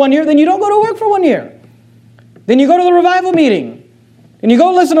work for 1 year, then you don't go to work for 1 year. Then you go to the revival meeting. And you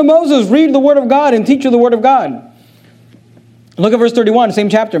go listen to Moses read the Word of God and teach you the Word of God. Look at verse 31, same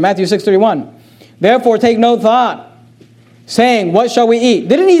chapter, Matthew 6:31. Therefore take no thought, saying, what shall we eat?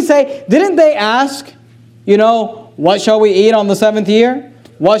 Didn't they ask, what shall we eat on the 7th year?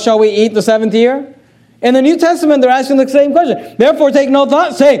 What shall we eat the 7th year? In the New Testament, they're asking the same question. Therefore, take no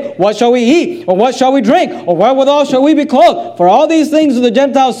thought, saying, what shall we eat? Or what shall we drink? Or wherewithal shall we be clothed? For all these things do the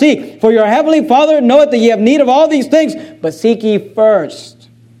Gentiles seek. For your heavenly Father knoweth that ye have need of all these things. But seek ye first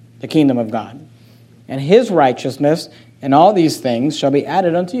the kingdom of God and His righteousness, and all these things shall be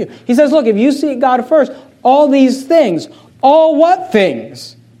added unto you. He says, look, if you seek God first, all these things, all what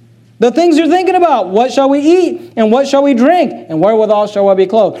things? The things you're thinking about. What shall we eat? And what shall we drink? And wherewithal shall we be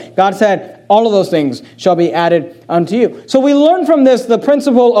clothed? God said, all of those things shall be added unto you. So we learn from this the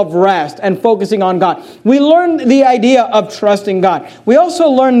principle of rest and focusing on God. We learn the idea of trusting God. We also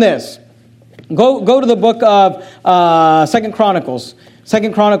learn this. Go to the book of 2 Chronicles.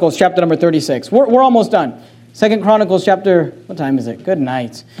 2 Chronicles chapter number 36. We're almost done. 2 Chronicles chapter, what time is it? Good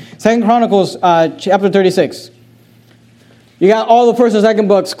night. 2 Chronicles chapter 36. You got all the 1st and 2nd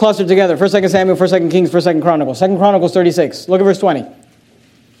books clustered together. 1st, 2nd Samuel, 1st, 2nd Kings, 1st, 2nd Chronicles. 2nd Chronicles 36. Look at verse 20.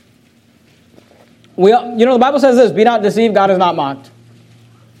 The Bible says this, be not deceived, God is not mocked.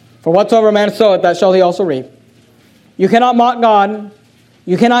 For whatsoever man soweth, that shall he also reap. You cannot mock God.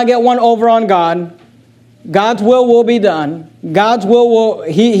 You cannot get one over on God. God's will be done. God's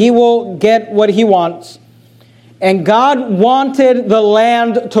He will get what He wants. And God wanted the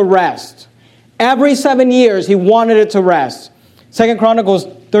land to rest. Every 7 years, He wanted it to rest. 2 Chronicles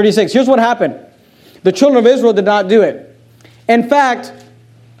 36. Here's what happened. The children of Israel did not do it. In fact,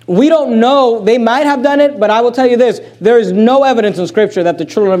 we don't know. They might have done it, but I will tell you this. There is no evidence in Scripture that the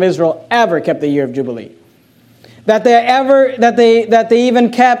children of Israel ever kept the year of Jubilee. That they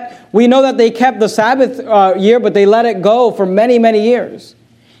even kept, we know that they kept the Sabbath year, but they let it go for many, many years.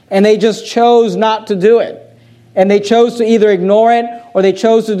 And they just chose not to do it. And they chose to either ignore it or they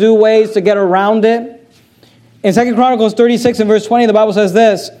chose to do ways to get around it. In 2 Chronicles 36 and verse 20, the Bible says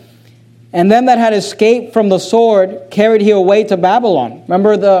this, and them that had escaped from the sword carried he away to Babylon.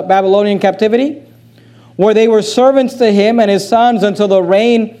 Remember the Babylonian captivity? Where they were servants to him and his sons until the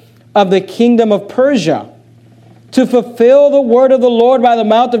reign of the kingdom of Persia, to fulfill the word of the Lord by the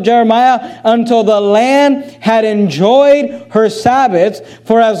mouth of Jeremiah, until the land had enjoyed her Sabbaths.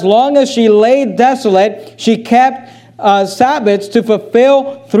 For as long as she lay desolate, she kept Sabbaths to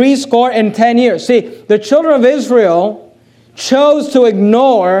fulfill 70 years. See, the children of Israel chose to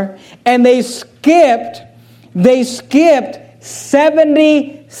ignore, and they skipped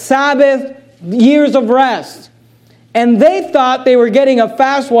 70 Sabbath years of rest. And they thought they were getting a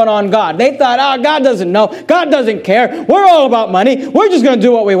fast one on God. They thought, God doesn't know. God doesn't care. We're all about money. We're just going to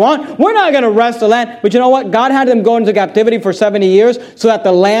do what we want. We're not going to rest the land. But you know what? God had them go into captivity for 70 years so that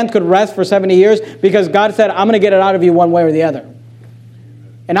the land could rest for 70 years because God said, I'm going to get it out of you one way or the other.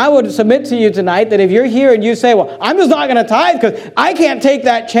 And I would submit to you tonight that if you're here and you say, well, I'm just not going to tithe because I can't take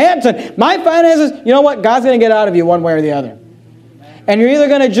that chance. And my finances, you know what? God's going to get it out of you one way or the other. And you're either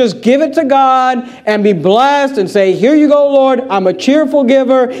going to just give it to God and be blessed and say, here you go, Lord, I'm a cheerful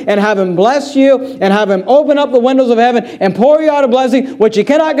giver, and have Him bless you and have Him open up the windows of heaven and pour you out a blessing which you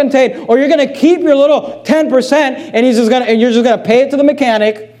cannot contain, or you're going to keep your little 10% and you're just going to pay it to the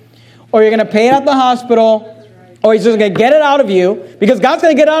mechanic, or you're going to pay it at the hospital, or He's just going to get it out of you because God's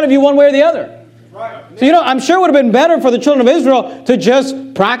going to get it out of you one way or the other. So, I'm sure it would have been better for the children of Israel to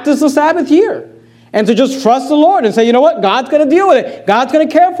just practice the Sabbath year. And to just trust the Lord and say, you know what? God's going to deal with it. God's going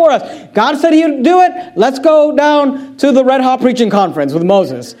to care for us. God said He would do it. Let's go down to the Red Hot Preaching Conference with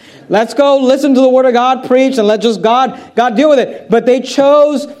Moses. Let's go listen to the Word of God preach and let just God deal with it. But they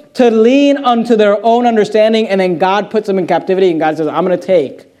chose to lean unto their own understanding, and then God puts them in captivity, and God says, I'm going to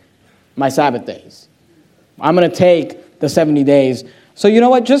take my Sabbath days. I'm going to take the 70 days. So you know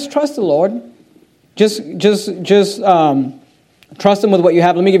what? Just trust the Lord. Just trust Him with what you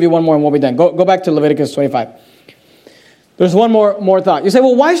have. Let me give you one more and we'll be done. Go back to Leviticus 25. There's one more thought. You say,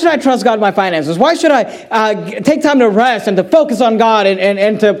 well, why should I trust God with my finances? Why should I take time to rest and to focus on God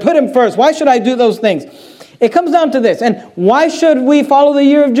and to put Him first? Why should I do those things? It comes down to this. And why should we follow the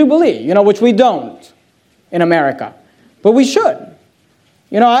year of Jubilee? Which we don't in America. But we should.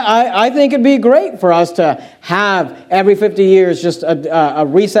 I think it'd be great for us to have every 50 years just a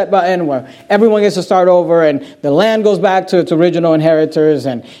reset button where everyone gets to start over and the land goes back to its original inheritors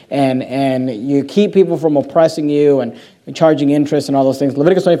and you keep people from oppressing you and charging interest and all those things.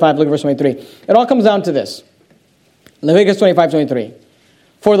 Leviticus 25, look at verse 23. It all comes down to this. Leviticus 25:23.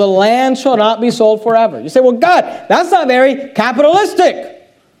 For the land shall not be sold forever. You say, well, God, that's not very capitalistic.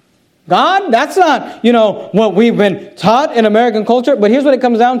 God, that's not, what we've been taught in American culture. But here's what it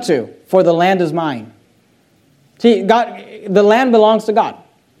comes down to. For the land is mine. See, God, the land belongs to God.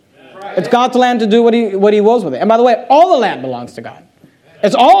 It's God's land to do what He wills with it. And by the way, all the land belongs to God.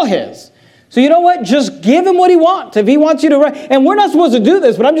 It's all His. So you know what? Just give Him what He wants. If He wants you to write. And we're not supposed to do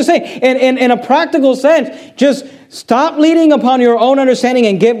this, but I'm just saying, in a practical sense, just stop leaning upon your own understanding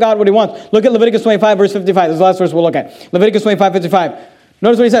and give God what He wants. Look at Leviticus 25, verse 55. This is the last verse we'll look at. Leviticus 25:55.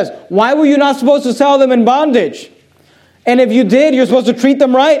 Notice what he says. Why were you not supposed to sell them in bondage? And if you did, you're supposed to treat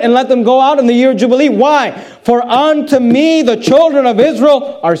them right and let them go out in the year of Jubilee. Why? For unto me the children of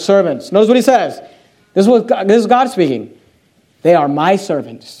Israel are servants. Notice what he says. This is God speaking. They are my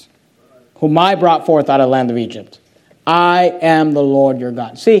servants, whom I brought forth out of the land of Egypt. I am the Lord your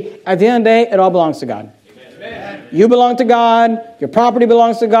God. See, at the end of the day, it all belongs to God. Amen. You belong to God. Your property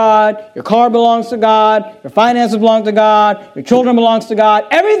belongs to God. Your car belongs to God. Your finances belong to God. Your children belongs to God.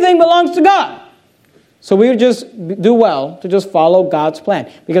 Everything belongs to God. So we would just do well to just follow God's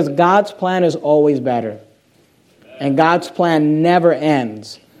plan. Because God's plan is always better. And God's plan never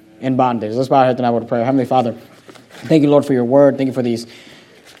ends in bondage. Let's bow our heads tonight with a prayer. Heavenly Father, thank you, Lord, for your word. Thank you for these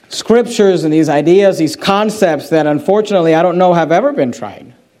scriptures and these ideas, these concepts that unfortunately I don't know have ever been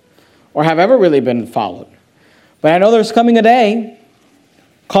tried or have ever really been followed. But I know there's coming a day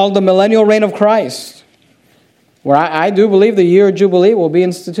called the millennial reign of Christ, where I do believe the year of Jubilee will be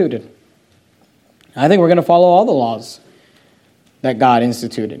instituted. I think we're going to follow all the laws that God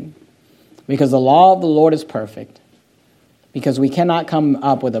instituted, because the law of the Lord is perfect, because we cannot come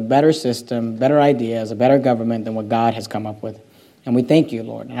up with a better system, better ideas, a better government than what God has come up with. And we thank you,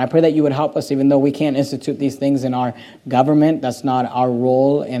 Lord. And I pray that you would help us, even though we can't institute these things in our government. That's not our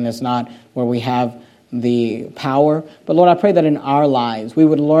role, and it's not where we have the power. But Lord, I pray that in our lives, we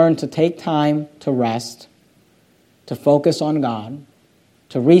would learn to take time to rest, to focus on God,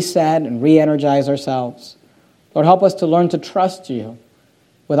 to reset and re-energize ourselves. Lord, help us to learn to trust you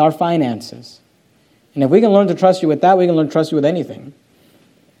with our finances. And if we can learn to trust you with that, we can learn to trust you with anything.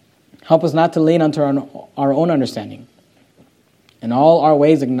 Help us not to lean unto our own understanding. In all our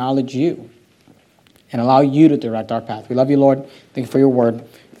ways, acknowledge you and allow you to direct our path. We love you, Lord. Thank you for your word.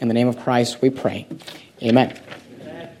 In the name of Christ, we pray. Amen.